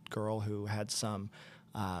 22-year-old girl who had some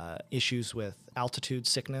issues with altitude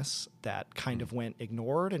sickness that kind of went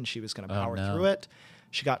ignored, and she was going to power through it.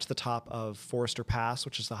 She got to the top of Forester Pass,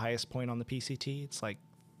 which is the highest point on the PCT. It's like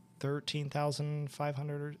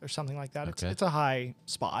 13,500 or something like that. Okay. It's a high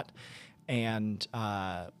spot, and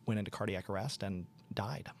went into cardiac arrest and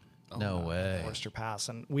died. No way. Forester Pass.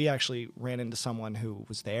 And we actually ran into someone who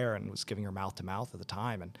was there and was giving her mouth to mouth at the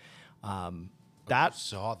time. And you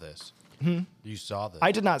saw this. You saw this.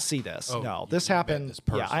 I did not see this. No, this happened. This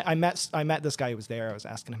person. Yeah, I met this guy who was there. I was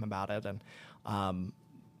asking him about it, and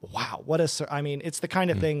wow, I mean, it's the kind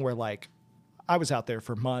of thing where, like, I was out there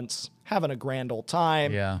for months having a grand old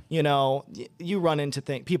time. Yeah. You know, you run into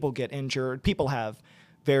things. People get injured. People have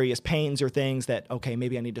various pains or things that, okay,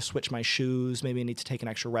 maybe I need to switch my shoes. Maybe I need to take an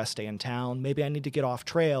extra rest day in town. Maybe I need to get off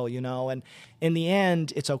trail, you know. And in the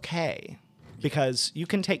end, it's okay because you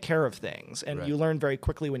can take care of things. And you learn very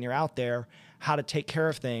quickly when you're out there how to take care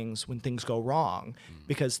of things when things go wrong,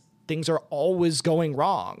 because things are always going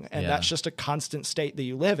wrong. And that's just a constant state that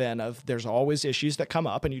you live in of there's always issues that come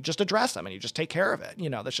up and you just address them and you just take care of it.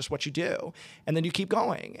 You know, that's just what you do. And then you keep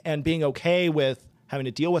going, and being okay with having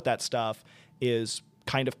to deal with that stuff is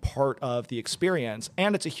kind of part of the experience.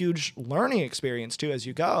 And it's a huge learning experience too, as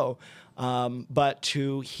you go. But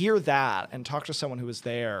to hear that and talk to someone who was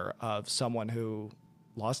there, of someone who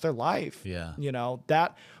lost their life, you know,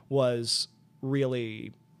 that was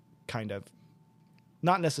really kind of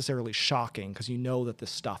not necessarily shocking, because you know that this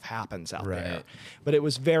stuff happens out there. But it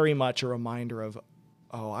was very much a reminder of,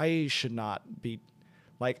 I should not be,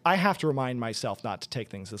 like, I have to remind myself not to take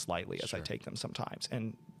things as lightly as I take them sometimes.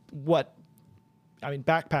 And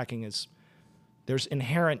backpacking there's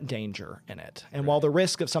inherent danger in it. And while the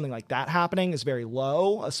risk of something like that happening is very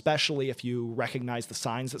low, especially if you recognize the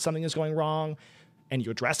signs that something is going wrong and you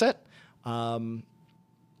address it,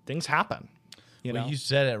 things happen. You know? You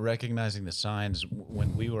said it, recognizing the signs.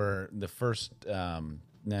 When we were the first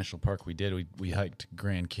national park we did, we hiked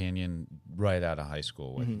Grand Canyon right out of high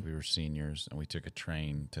school. We were seniors, and we took a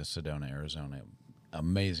train to Sedona, Arizona.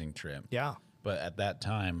 Amazing trip. Yeah. But at that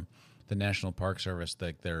time, the National Park Service,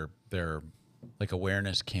 like their like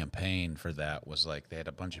awareness campaign for that was like they had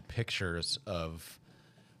a bunch of pictures of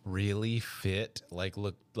really fit,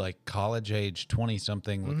 look like college age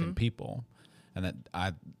 20-something looking people, and that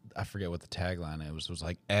I forget what the tagline is. It was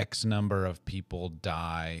like X number of people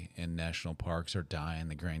die in national parks or die in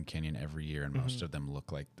the Grand Canyon every year, and most of them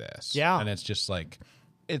look like this. Yeah. And it's just like,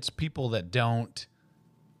 it's people that don't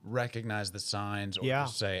recognize the signs or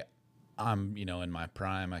just say, I'm, in my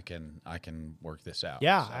prime, I can work this out.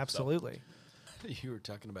 Yeah, absolutely. You were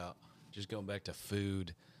talking about just going back to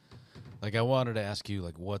food. Like, I wanted to ask you,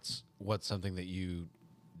 like, what's something that you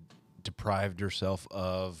deprived yourself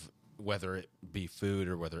of, whether it be food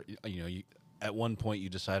or whether, you at one point you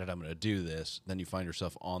decided I'm going to do this, then you find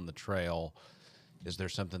yourself on the trail. Is there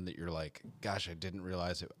something that you're like, gosh, I didn't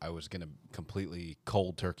realize I was going to completely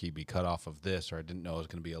cold turkey be cut off of this, or I didn't know I was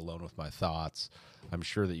going to be alone with my thoughts? I'm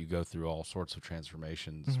sure that you go through all sorts of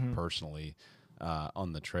transformations personally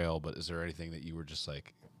on the trail, but is there anything that you were just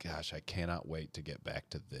like, gosh, I cannot wait to get back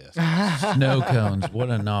to this? Snow cones, what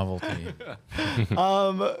a novelty.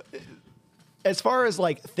 As far as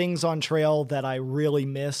like things on trail that I really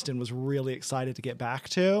missed and was really excited to get back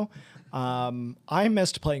to, I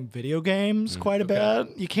missed playing video games quite a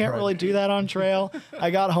bit. You can't really do that on trail.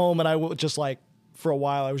 I got home and I just like, for a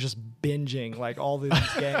while, I was just binging like all these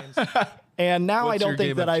games. And now I don't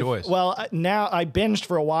think that now I binged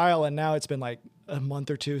for a while, and now it's been like a month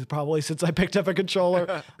or two probably since I picked up a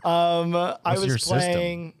controller. I was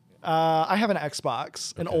playing. I have an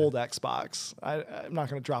Xbox, an old Xbox. I'm not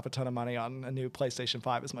going to drop a ton of money on a new PlayStation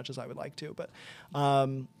 5 as much as I would like to, but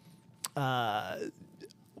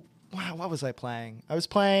what was I playing? I was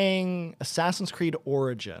playing Assassin's Creed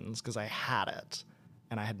Origins because I had it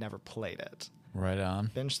and I had never played it. Right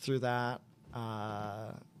on. Binged through that.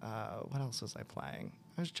 What else was I playing?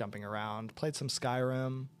 I was jumping around. Played some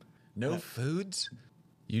Skyrim. No foods?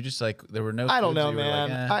 You just there were no I don't foods know,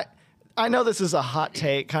 man. I know this is a hot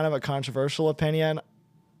take, kind of a controversial opinion.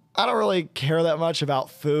 I don't really care that much about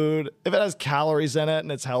food. If it has calories in it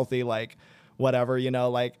and it's healthy, like whatever,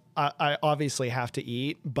 like I obviously have to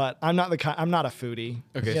eat, but I'm not a foodie.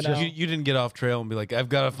 Okay, so you didn't get off trail and be like, I've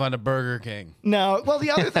got to find a Burger King. No. Well,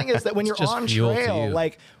 the other thing is that when you're on trail,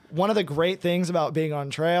 like one of the great things about being on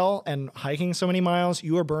trail and hiking so many miles,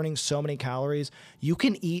 you are burning so many calories. You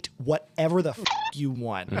can eat whatever the you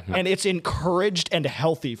want, and it's encouraged and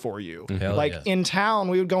healthy for you. In town,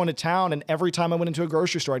 we would go into town, and every time I went into a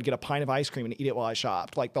grocery store, I'd get a pint of ice cream and eat it while I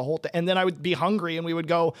shopped, like the whole thing. And then I would be hungry, and we would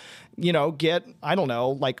go, get, I don't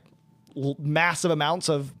know, like massive amounts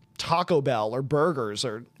of Taco Bell or burgers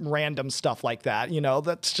or random stuff like that.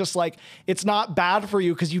 That's just like, it's not bad for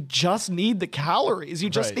you because you just need the calories.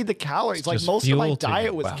 You just need the calories. It's like most of my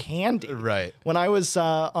diet was candy. Right. When I was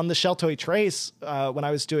on the Sheltowee Trace, when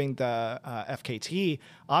I was doing the FKT,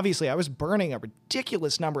 obviously I was burning a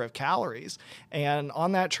ridiculous number of calories. And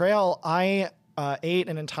on that trail, I ate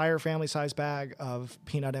an entire family-sized bag of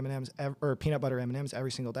peanut M&Ms or peanut butter M&Ms every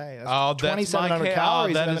single day. That's 2,700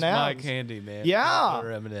 calories of M&Ms. That is my candy, man. Yeah.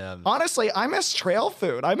 Peanut butter M&Ms. Honestly, I miss trail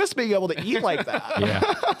food. I miss being able to eat like that. Yeah.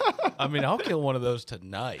 I mean, I'll kill one of those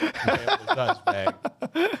tonight. Family-sized bag.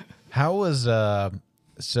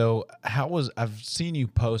 I've seen you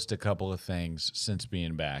post a couple of things since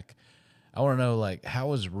being back. I want to know, like, how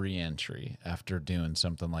was re-entry after doing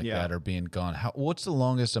something like that or being gone? What's the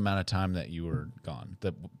longest amount of time that you were gone?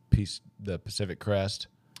 The Pacific Crest?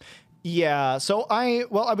 Yeah. So I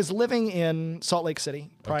was living in Salt Lake City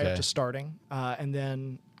prior to starting. And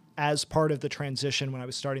then as part of the transition when I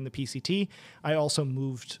was starting the PCT, I also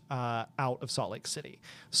moved out of Salt Lake City.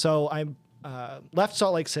 So I left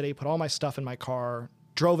Salt Lake City, put all my stuff in my car,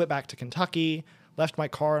 drove it back to Kentucky, left my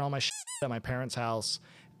car and all my shit at my parents' house,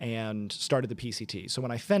 and started the PCT. So when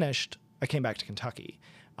I finished, I came back to Kentucky,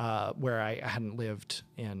 where I hadn't lived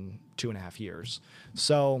in 2.5 years.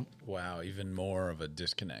 So wow, even more of a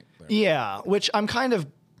disconnect there. Yeah, which I'm kind of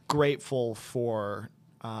grateful for.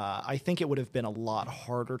 I think it would have been a lot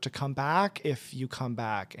harder to come back if you come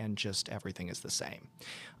back and just everything is the same.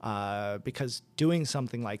 Because doing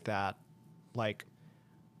something like that, like,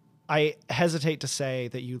 I hesitate to say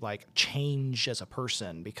that you like change as a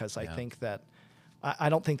person, because I think that I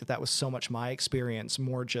don't think that was so much my experience,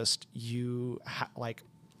 more just like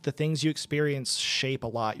the things you experience shape a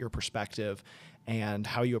lot your perspective and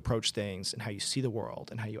how you approach things and how you see the world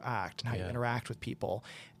and how you act and how you interact with people.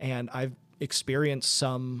 And I've experienced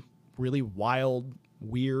some really wild,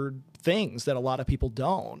 weird things that a lot of people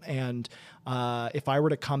don't. And if I were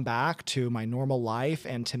to come back to my normal life,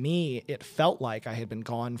 and to me, it felt like I had been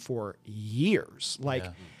gone for years. Like,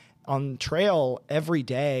 on trail, every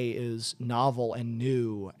day is novel and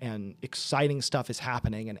new and exciting stuff is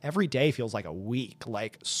happening. And every day feels like a week.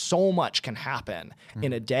 Like, so much can happen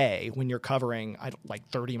in a day when you're covering like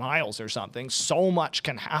 30 miles or something. So much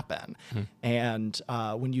can happen. And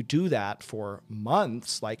when you do that for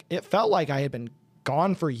months, like, it felt like I had been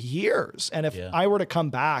gone for years. And if I were to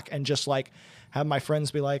come back and just like have my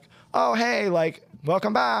friends be like, oh, hey, like,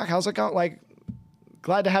 welcome back. How's it going? Like,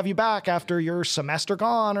 glad to have you back after your semester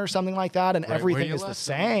gone or something like that. And everything is the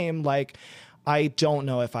same. Like, I don't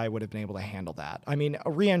know if I would have been able to handle that. I mean,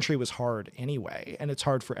 re-entry was hard anyway, and it's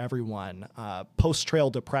hard for everyone. Post-trail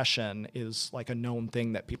depression is like a known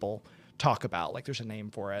thing that people talk about. Like, there's a name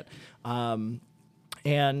for it.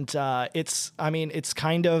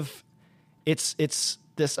 It's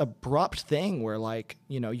this abrupt thing where, like,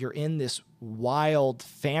 you're in this wild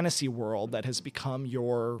fantasy world that has become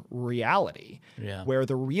your reality, where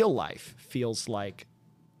the real life feels like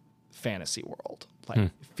fantasy world, like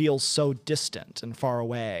feels so distant and far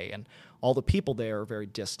away, and all the people there are very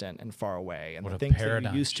distant and far away, and the things that you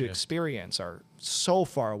used to experience are so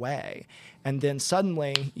far away. And then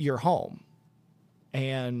suddenly you're home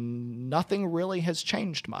and nothing really has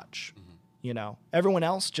changed much. Everyone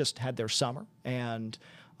else just had their summer, and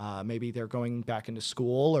maybe they're going back into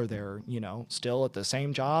school, or they're, still at the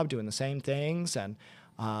same job doing the same things. And,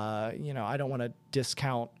 I don't want to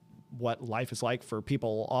discount what life is like for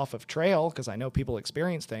people off of trail, because I know people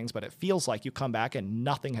experience things, but it feels like you come back and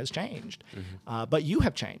nothing has changed. But you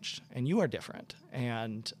have changed and you are different.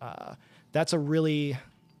 And that's a really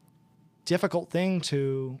difficult thing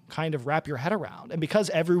to kind of wrap your head around. And because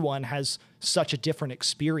everyone has such a different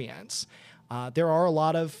experience, there are a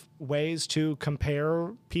lot of ways to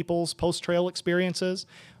compare people's post-trail experiences,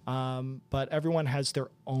 but everyone has their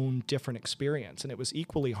own different experience. And it was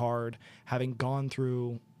equally hard having gone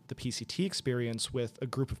through the PCT experience with a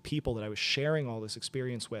group of people that I was sharing all this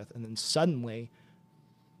experience with, and then suddenly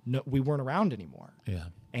we weren't around anymore.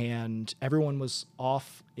 And everyone was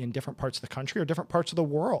off in different parts of the country or different parts of the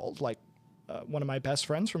world. Like, one of my best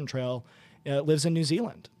friends from trail lives in New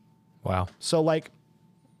Zealand. Wow. So like,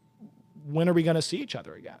 when are we going to see each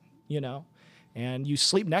other again? And you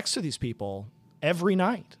sleep next to these people every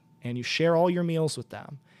night, and you share all your meals with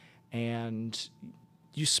them, and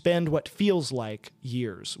you spend what feels like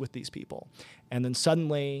years with these people. And then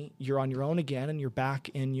suddenly you're on your own again, and you're back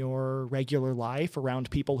in your regular life around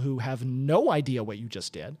people who have no idea what you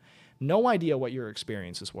just did, no idea what your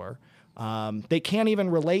experiences were. They can't even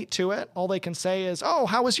relate to it. All they can say is, "Oh,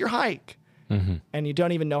 how was your hike?" Mm-hmm. And you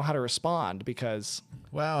don't even know how to respond because...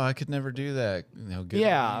 Wow, I could never do that. Good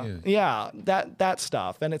that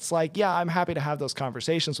stuff. And it's like, I'm happy to have those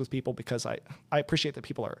conversations with people because I appreciate that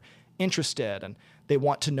people are interested and they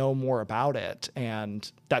want to know more about it.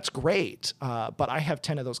 And that's great. But I have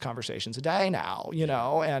 10 of those conversations a day now,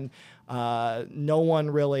 and no one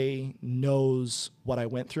really knows what I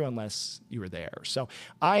went through unless you were there. So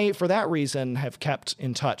I, for that reason, have kept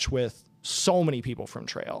in touch with so many people from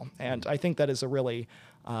trail. And I think that is a really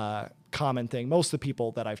common thing. Most of the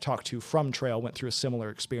people that I've talked to from trail went through a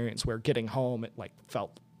similar experience where getting home, it like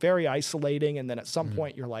felt very isolating. And then at some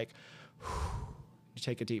point you're like, you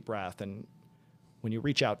take a deep breath. And when you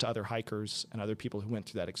reach out to other hikers and other people who went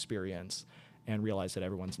through that experience and realize that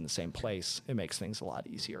everyone's in the same place, it makes things a lot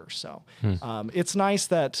easier. So it's nice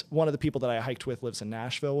that one of the people that I hiked with lives in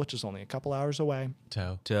Nashville, which is only a couple hours away.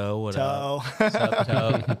 Toe, what up? What's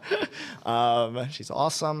up, Toe? She's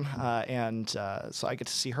awesome. So I get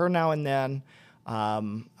to see her now and then.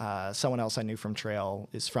 Someone else I knew from trail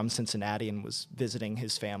is from Cincinnati and was visiting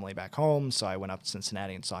his family back home. So I went up to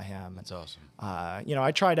Cincinnati and saw him. That's awesome.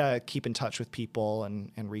 I try to keep in touch with people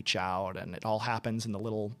and reach out, and it all happens in the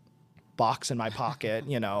little box in my pocket,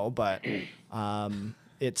 but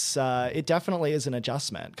it definitely is an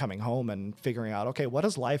adjustment coming home and figuring out, okay, what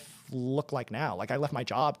does life look like now? Like I left my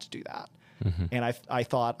job to do that. Mm-hmm. And I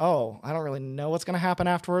thought, I don't really know what's going to happen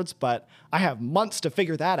afterwards, but I have months to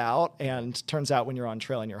figure that out. And turns out when you're on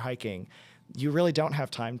trail and you're hiking, you really don't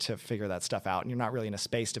have time to figure that stuff out. And you're not really in a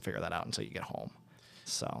space to figure that out until you get home.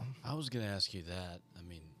 So I was going to ask you that.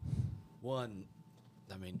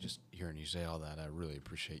 Just hearing you say all that, I really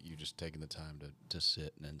appreciate you just taking the time to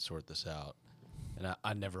sit and sort this out. And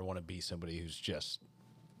I never want to be somebody who's just,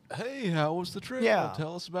 hey, how was the trip? Yeah.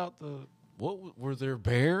 Tell us about what were there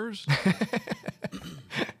bears?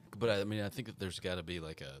 But I think that there's got to be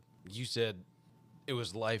you said it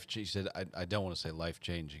was you said, I don't want to say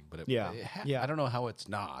life-changing, but I don't know how it's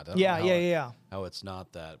not. How it's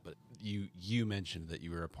not that, but you mentioned that you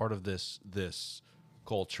were a part of this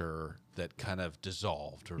culture that kind of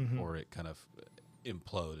dissolved or it kind of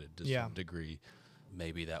imploded to some degree.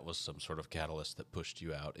 Maybe that was some sort of catalyst that pushed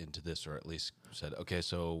you out into this, or at least said, okay,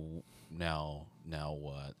 so now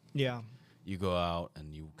what? Yeah. You go out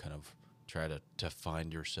and you kind of try to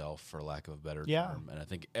find yourself, for lack of a better term. And I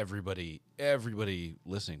think everybody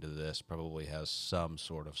listening to this probably has some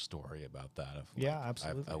sort of story about that.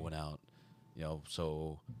 Absolutely. I went out,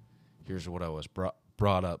 so here's what I was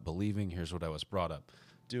brought up believing, here's what I was brought up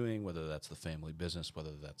doing, whether that's the family business,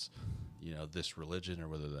 whether that's, this religion, or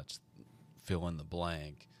whether that's fill in the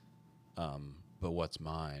blank. But what's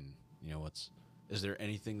mine? Is there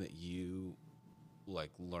anything that you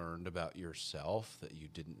learned about yourself that you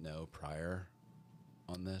didn't know prior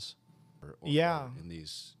on this? Or in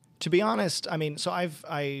these? To be honest, so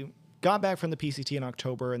I got back from the PCT in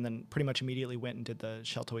October and then pretty much immediately went and did the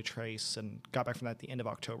Sheltowee Trace and got back from that at the end of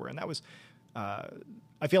October. And that was,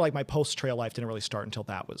 I feel like my post-trail life didn't really start until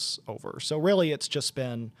that was over. So really it's just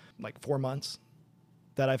been 4 months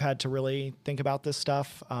that I've had to really think about this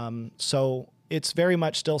stuff. So it's very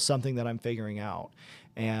much still something that I'm figuring out,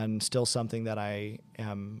 and still something that I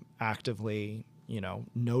am actively,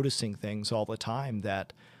 noticing things all the time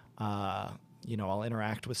that, I'll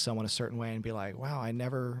interact with someone a certain way and be like, wow, I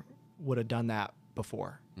never would have done that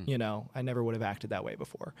before. I never would have acted that way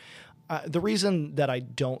before. The reason that I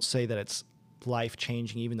don't say that it's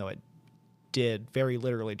life-changing, even though it did very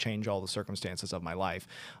literally change all the circumstances of my life,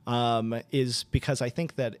 is because I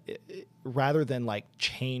think that rather than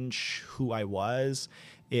change who I was,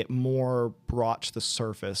 it more brought to the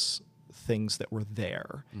surface things that were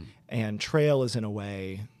there. And trail is, in a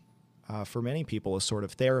way, for many people, a sort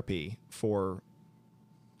of therapy for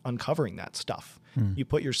uncovering that stuff. You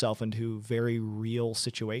put yourself into very real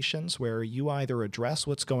situations where you either address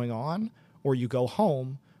what's going on, or you go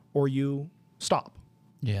home, or you stop.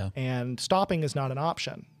 Yeah. And stopping is not an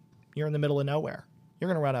option. You're in the middle of nowhere. You're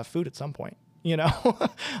going to run out of food at some point, you're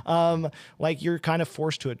kind of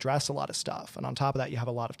forced to address a lot of stuff. And on top of that, you have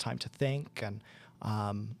a lot of time to think and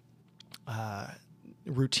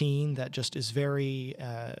routine that just is very,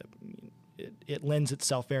 it lends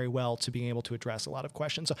itself very well to being able to address a lot of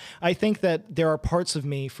questions. So I think that there are parts of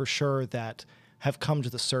me for sure that have come to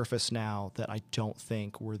the surface now that I don't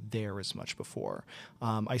think were there as much before.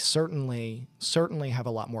 I certainly have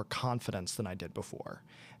a lot more confidence than I did before.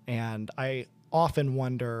 And I often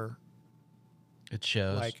wonder, it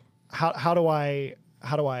shows, like, how do I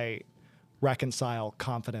reconcile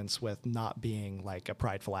confidence with not being like a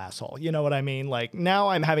prideful asshole? You know what I mean? Like, now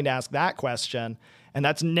I'm having to ask that question, and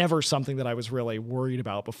that's never something that I was really worried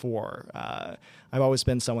about before. I've always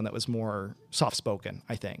been someone that was more soft-spoken,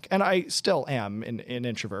 I think. And I still am an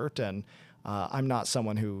introvert, and I'm not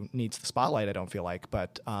someone who needs the spotlight, I don't feel like.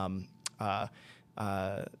 But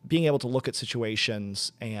being able to look at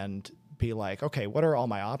situations and be like, okay, what are all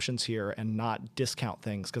my options here, and not discount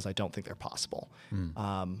things because I don't think they're possible.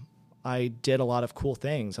 I did a lot of cool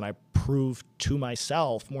things, and I proved to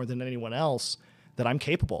myself more than anyone else that I'm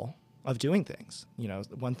capable of doing things. You know,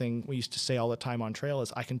 one thing we used to say all the time on trail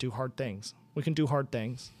is, I can do hard things. We can do hard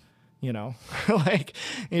things. You know, like,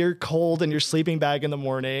 you're cold in your sleeping bag in the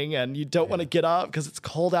morning and you don't want to get up because it's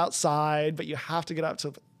cold outside, but you have to get up.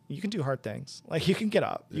 So you can do hard things. Like, you can get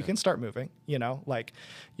up, you can start moving, you know, like,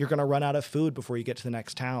 you're going to run out of food before you get to the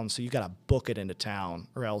next town. So you got to book it into town,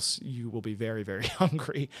 or else you will be very, very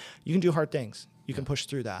hungry. You can do hard things. You can push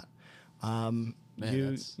through that.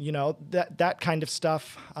 You know, that kind of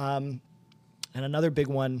stuff. And another big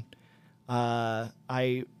one,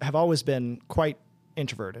 I have always been quite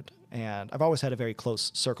introverted, and I've always had a very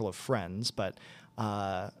close circle of friends. But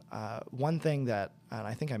one thing that, and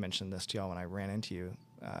I think I mentioned this to y'all when I ran into you,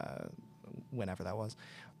 whenever that was,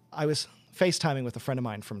 I was FaceTiming with a friend of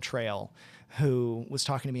mine from trail who was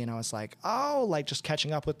talking to me, and I was like, oh, like, just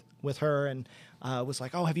catching up with her, and was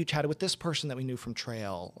like, oh, have you chatted with this person that we knew from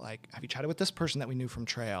trail? Like, have you chatted with this person that we knew from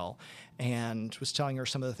trail? And was telling her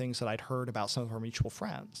some of the things that I'd heard about some of our mutual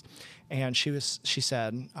friends. And she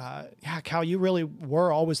said, yeah, Cal, you really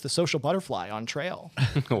were always the social butterfly on trail.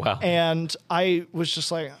 Wow. And I was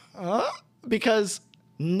just like, because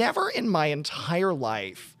never in my entire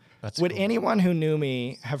life would anyone who knew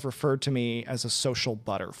me have referred to me as a social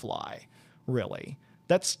butterfly, really.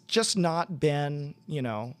 That's just not been, you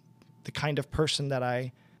know, the kind of person that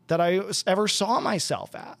I ever saw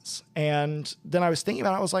myself as. And then I was thinking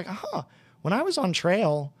about it, I was like, when I was on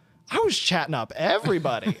trail, I was chatting up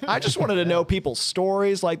everybody. I just wanted to know people's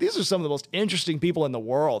stories. Like, these are some of the most interesting people in the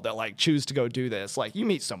world that, like, choose to go do this. Like, you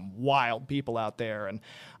meet some wild people out there. And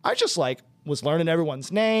I just, like, was learning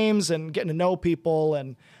everyone's names and getting to know people.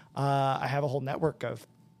 And I have a whole network of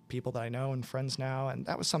people that I know and friends now. And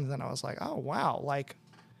that was something that I was like, oh, wow. Like,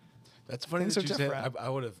 that's funny that you said. I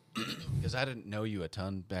would have, because I didn't know you a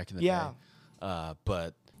ton back in the day.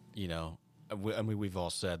 But, you know, I mean, we've all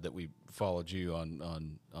said that we followed you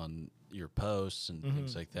on your posts and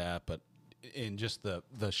things like that. But in just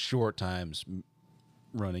the short times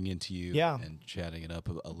running into you and chatting it up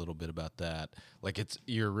a little bit about that, like,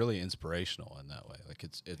 you're really inspirational in that way. Like,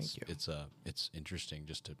 it's interesting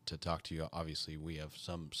just to talk to you. Obviously, we have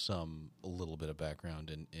a little bit of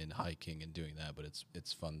background in hiking and doing that, but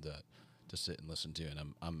it's fun to sit and listen to,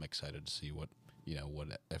 and I'm excited to see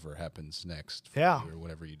whatever happens next for you or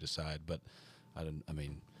whatever you decide. But I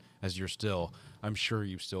mean, as I'm sure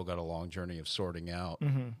you've still got a long journey of sorting out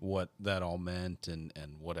what that all meant and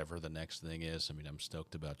whatever the next thing is. I mean, I'm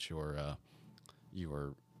stoked about your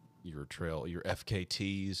trail, your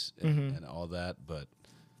FKTs and all that, but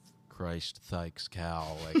Christ thanks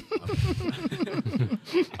Cal, like,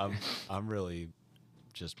 I'm really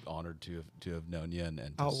just honored to have known you and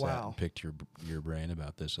to sat and picked your brain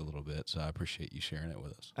about this a little bit. So I appreciate you sharing it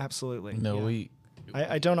with us. Absolutely. No,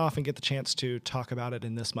 I don't often get the chance to talk about it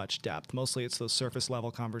in this much depth. Mostly it's those surface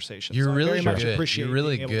level conversations. You're really much good. Appreciate You're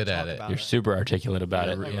really good at it. You're super articulate about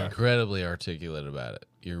it. You're incredibly articulate about it.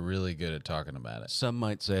 You're really good at talking about it. Some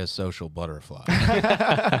might say a social butterfly.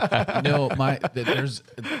 There's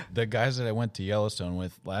the guys that I went to Yellowstone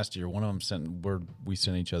with last year. One of them we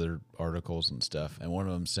sent each other articles and stuff, and one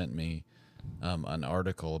of them sent me an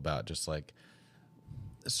article about just like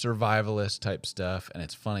survivalist type stuff. And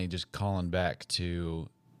it's funny just calling back to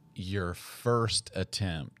your first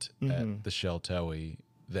attempt at the Sheltowee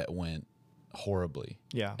that went horribly.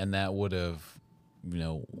 Yeah. And that would have,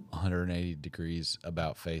 180 degrees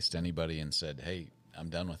about faced anybody and said, hey, I'm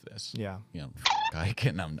done with this. Yeah.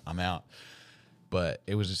 Hiking, I'm out. But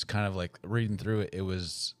it was just kind of like reading through it. It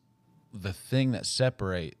was the thing that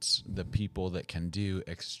separates the people that can do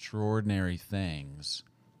extraordinary things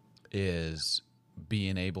is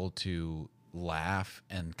being able to laugh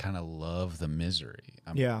and kind of love the misery.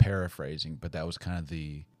 I'm paraphrasing, but that was kind of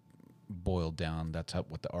the boiled down, that's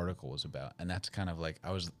what the article was about. And that's kind of like,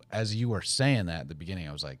 as you were saying that at the beginning,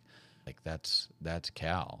 I was like that's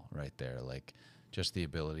Cal right there. Like, just the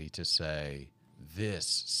ability to say,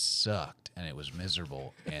 this sucked and it was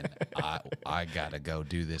miserable and I gotta go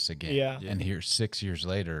do this again. Yeah. And here 6 years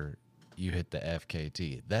later, you hit the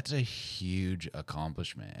FKT. That's a huge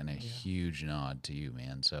accomplishment and a huge nod to you,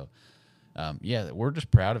 man. So we're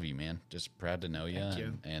just proud of you, man. Just proud to know you. Thank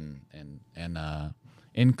you. And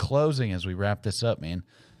in closing, as we wrap this up, man,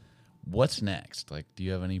 what's next? Like, do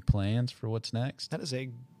you have any plans for what's next? That is a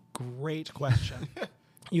great question.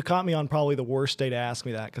 You caught me on probably the worst day to ask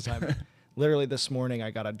me that, because I'm literally this morning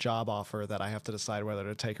I got a job offer that I have to decide whether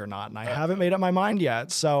to take or not, and I haven't made up my mind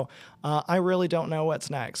yet. So I really don't know what's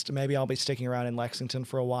next. Maybe I'll be sticking around in Lexington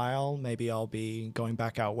for a while. Maybe I'll be going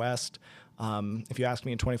back out west. If you ask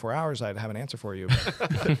me in 24 hours, I'd have an answer for you.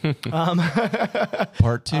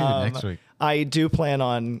 Part 2 next week. I do plan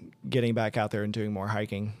on getting back out there and doing more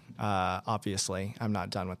hiking. Obviously, I'm not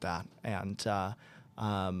done with that, and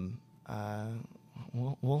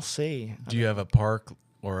we'll see. Do you have a park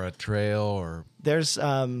or a trail or? There's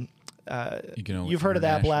you've heard of the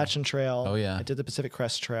Appalachian Trail. Oh yeah. I did the Pacific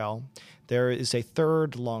Crest Trail. There is a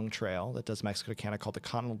third long trail that does Mexico to Canada called the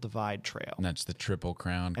Continental Divide Trail. And that's the Triple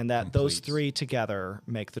Crown. And those three together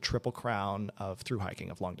make the Triple Crown of through hiking,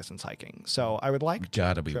 of long distance hiking. So I would like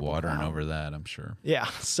got to be watering over that, I'm sure. Yeah.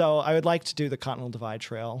 So I would like to do the Continental Divide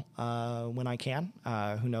Trail when I can.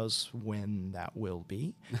 Who knows when that will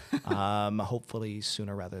be? Hopefully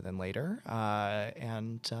sooner rather than later.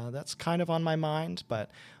 And that's kind of on my mind. But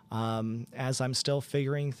as I'm still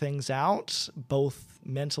figuring things out, both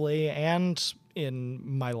mentally and in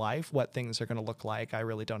my life, what things are going to look like, I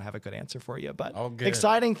really don't have a good answer for you, but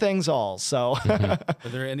exciting things all. So are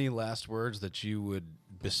there any last words that you would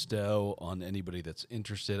bestow on anybody that's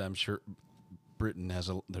interested? I'm sure Britain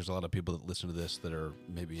there's a lot of people that listen to this that are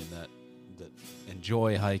maybe in that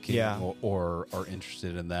enjoy hiking or are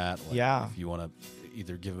interested in that. Like, if you want to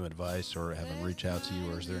either give them advice or have them reach out to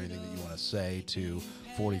you, or is there anything that you want to say to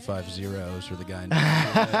 45 Zeros or the guy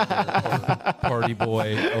or Party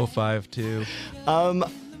Boy 052?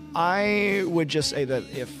 I would just say that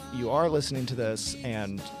if you are listening to this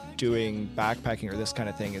and doing backpacking or this kind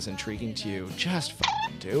of thing is intriguing to you, just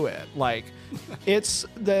do it. Like, it's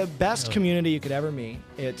the best community you could ever meet.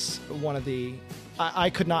 It's one of the...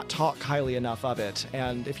 I could not talk highly enough of it.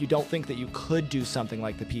 And if you don't think that you could do something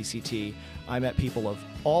like the PCT, I met people of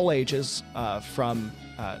all ages, from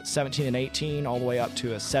 17 and 18 all the way up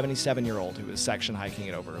to a 77-year-old who was section hiking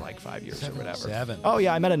it over like 5 years or whatever. Oh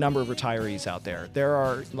yeah, I met a number of retirees out there. There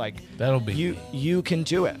are you can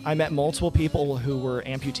do it. I met multiple people who were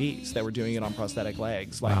amputees that were doing it on prosthetic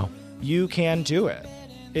legs. Like, you can do it.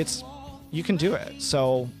 You can do it.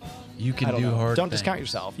 So you can do hard things. Don't discount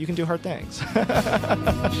yourself. You can do hard things.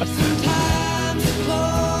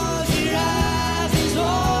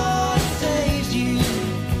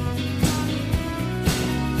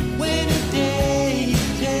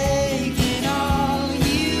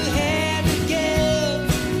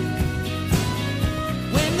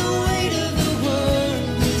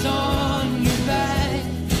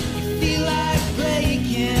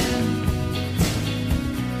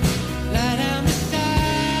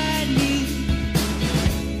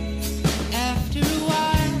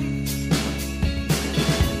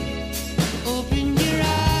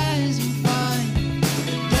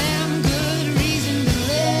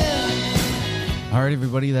 All right,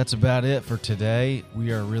 everybody, that's about it for today.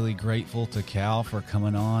 We are really grateful to Cal for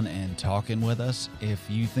coming on and talking with us. If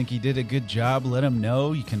you think he did a good job, let him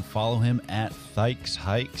know. You can follow him at Thykes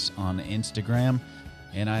Hikes on Instagram.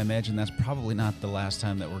 And I imagine that's probably not the last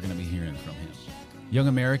time that we're going to be hearing from him. Young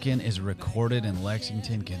American is recorded in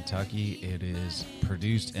Lexington, Kentucky. It is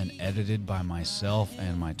produced and edited by myself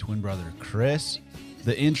and my twin brother, Chris.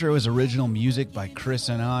 The intro is original music by Chris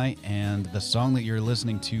and I, and the song that you're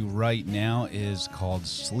listening to right now is called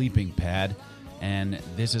Sleeping Pad, and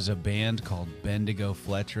this is a band called Bendigo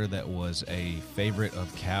Fletcher that was a favorite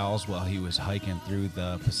of Cal's while he was hiking through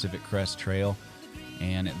the Pacific Crest Trail,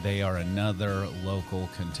 and they are another local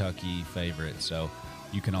Kentucky favorite, so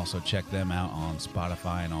you can also check them out on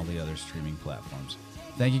Spotify and all the other streaming platforms.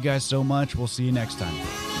 Thank you guys so much. We'll see you next time.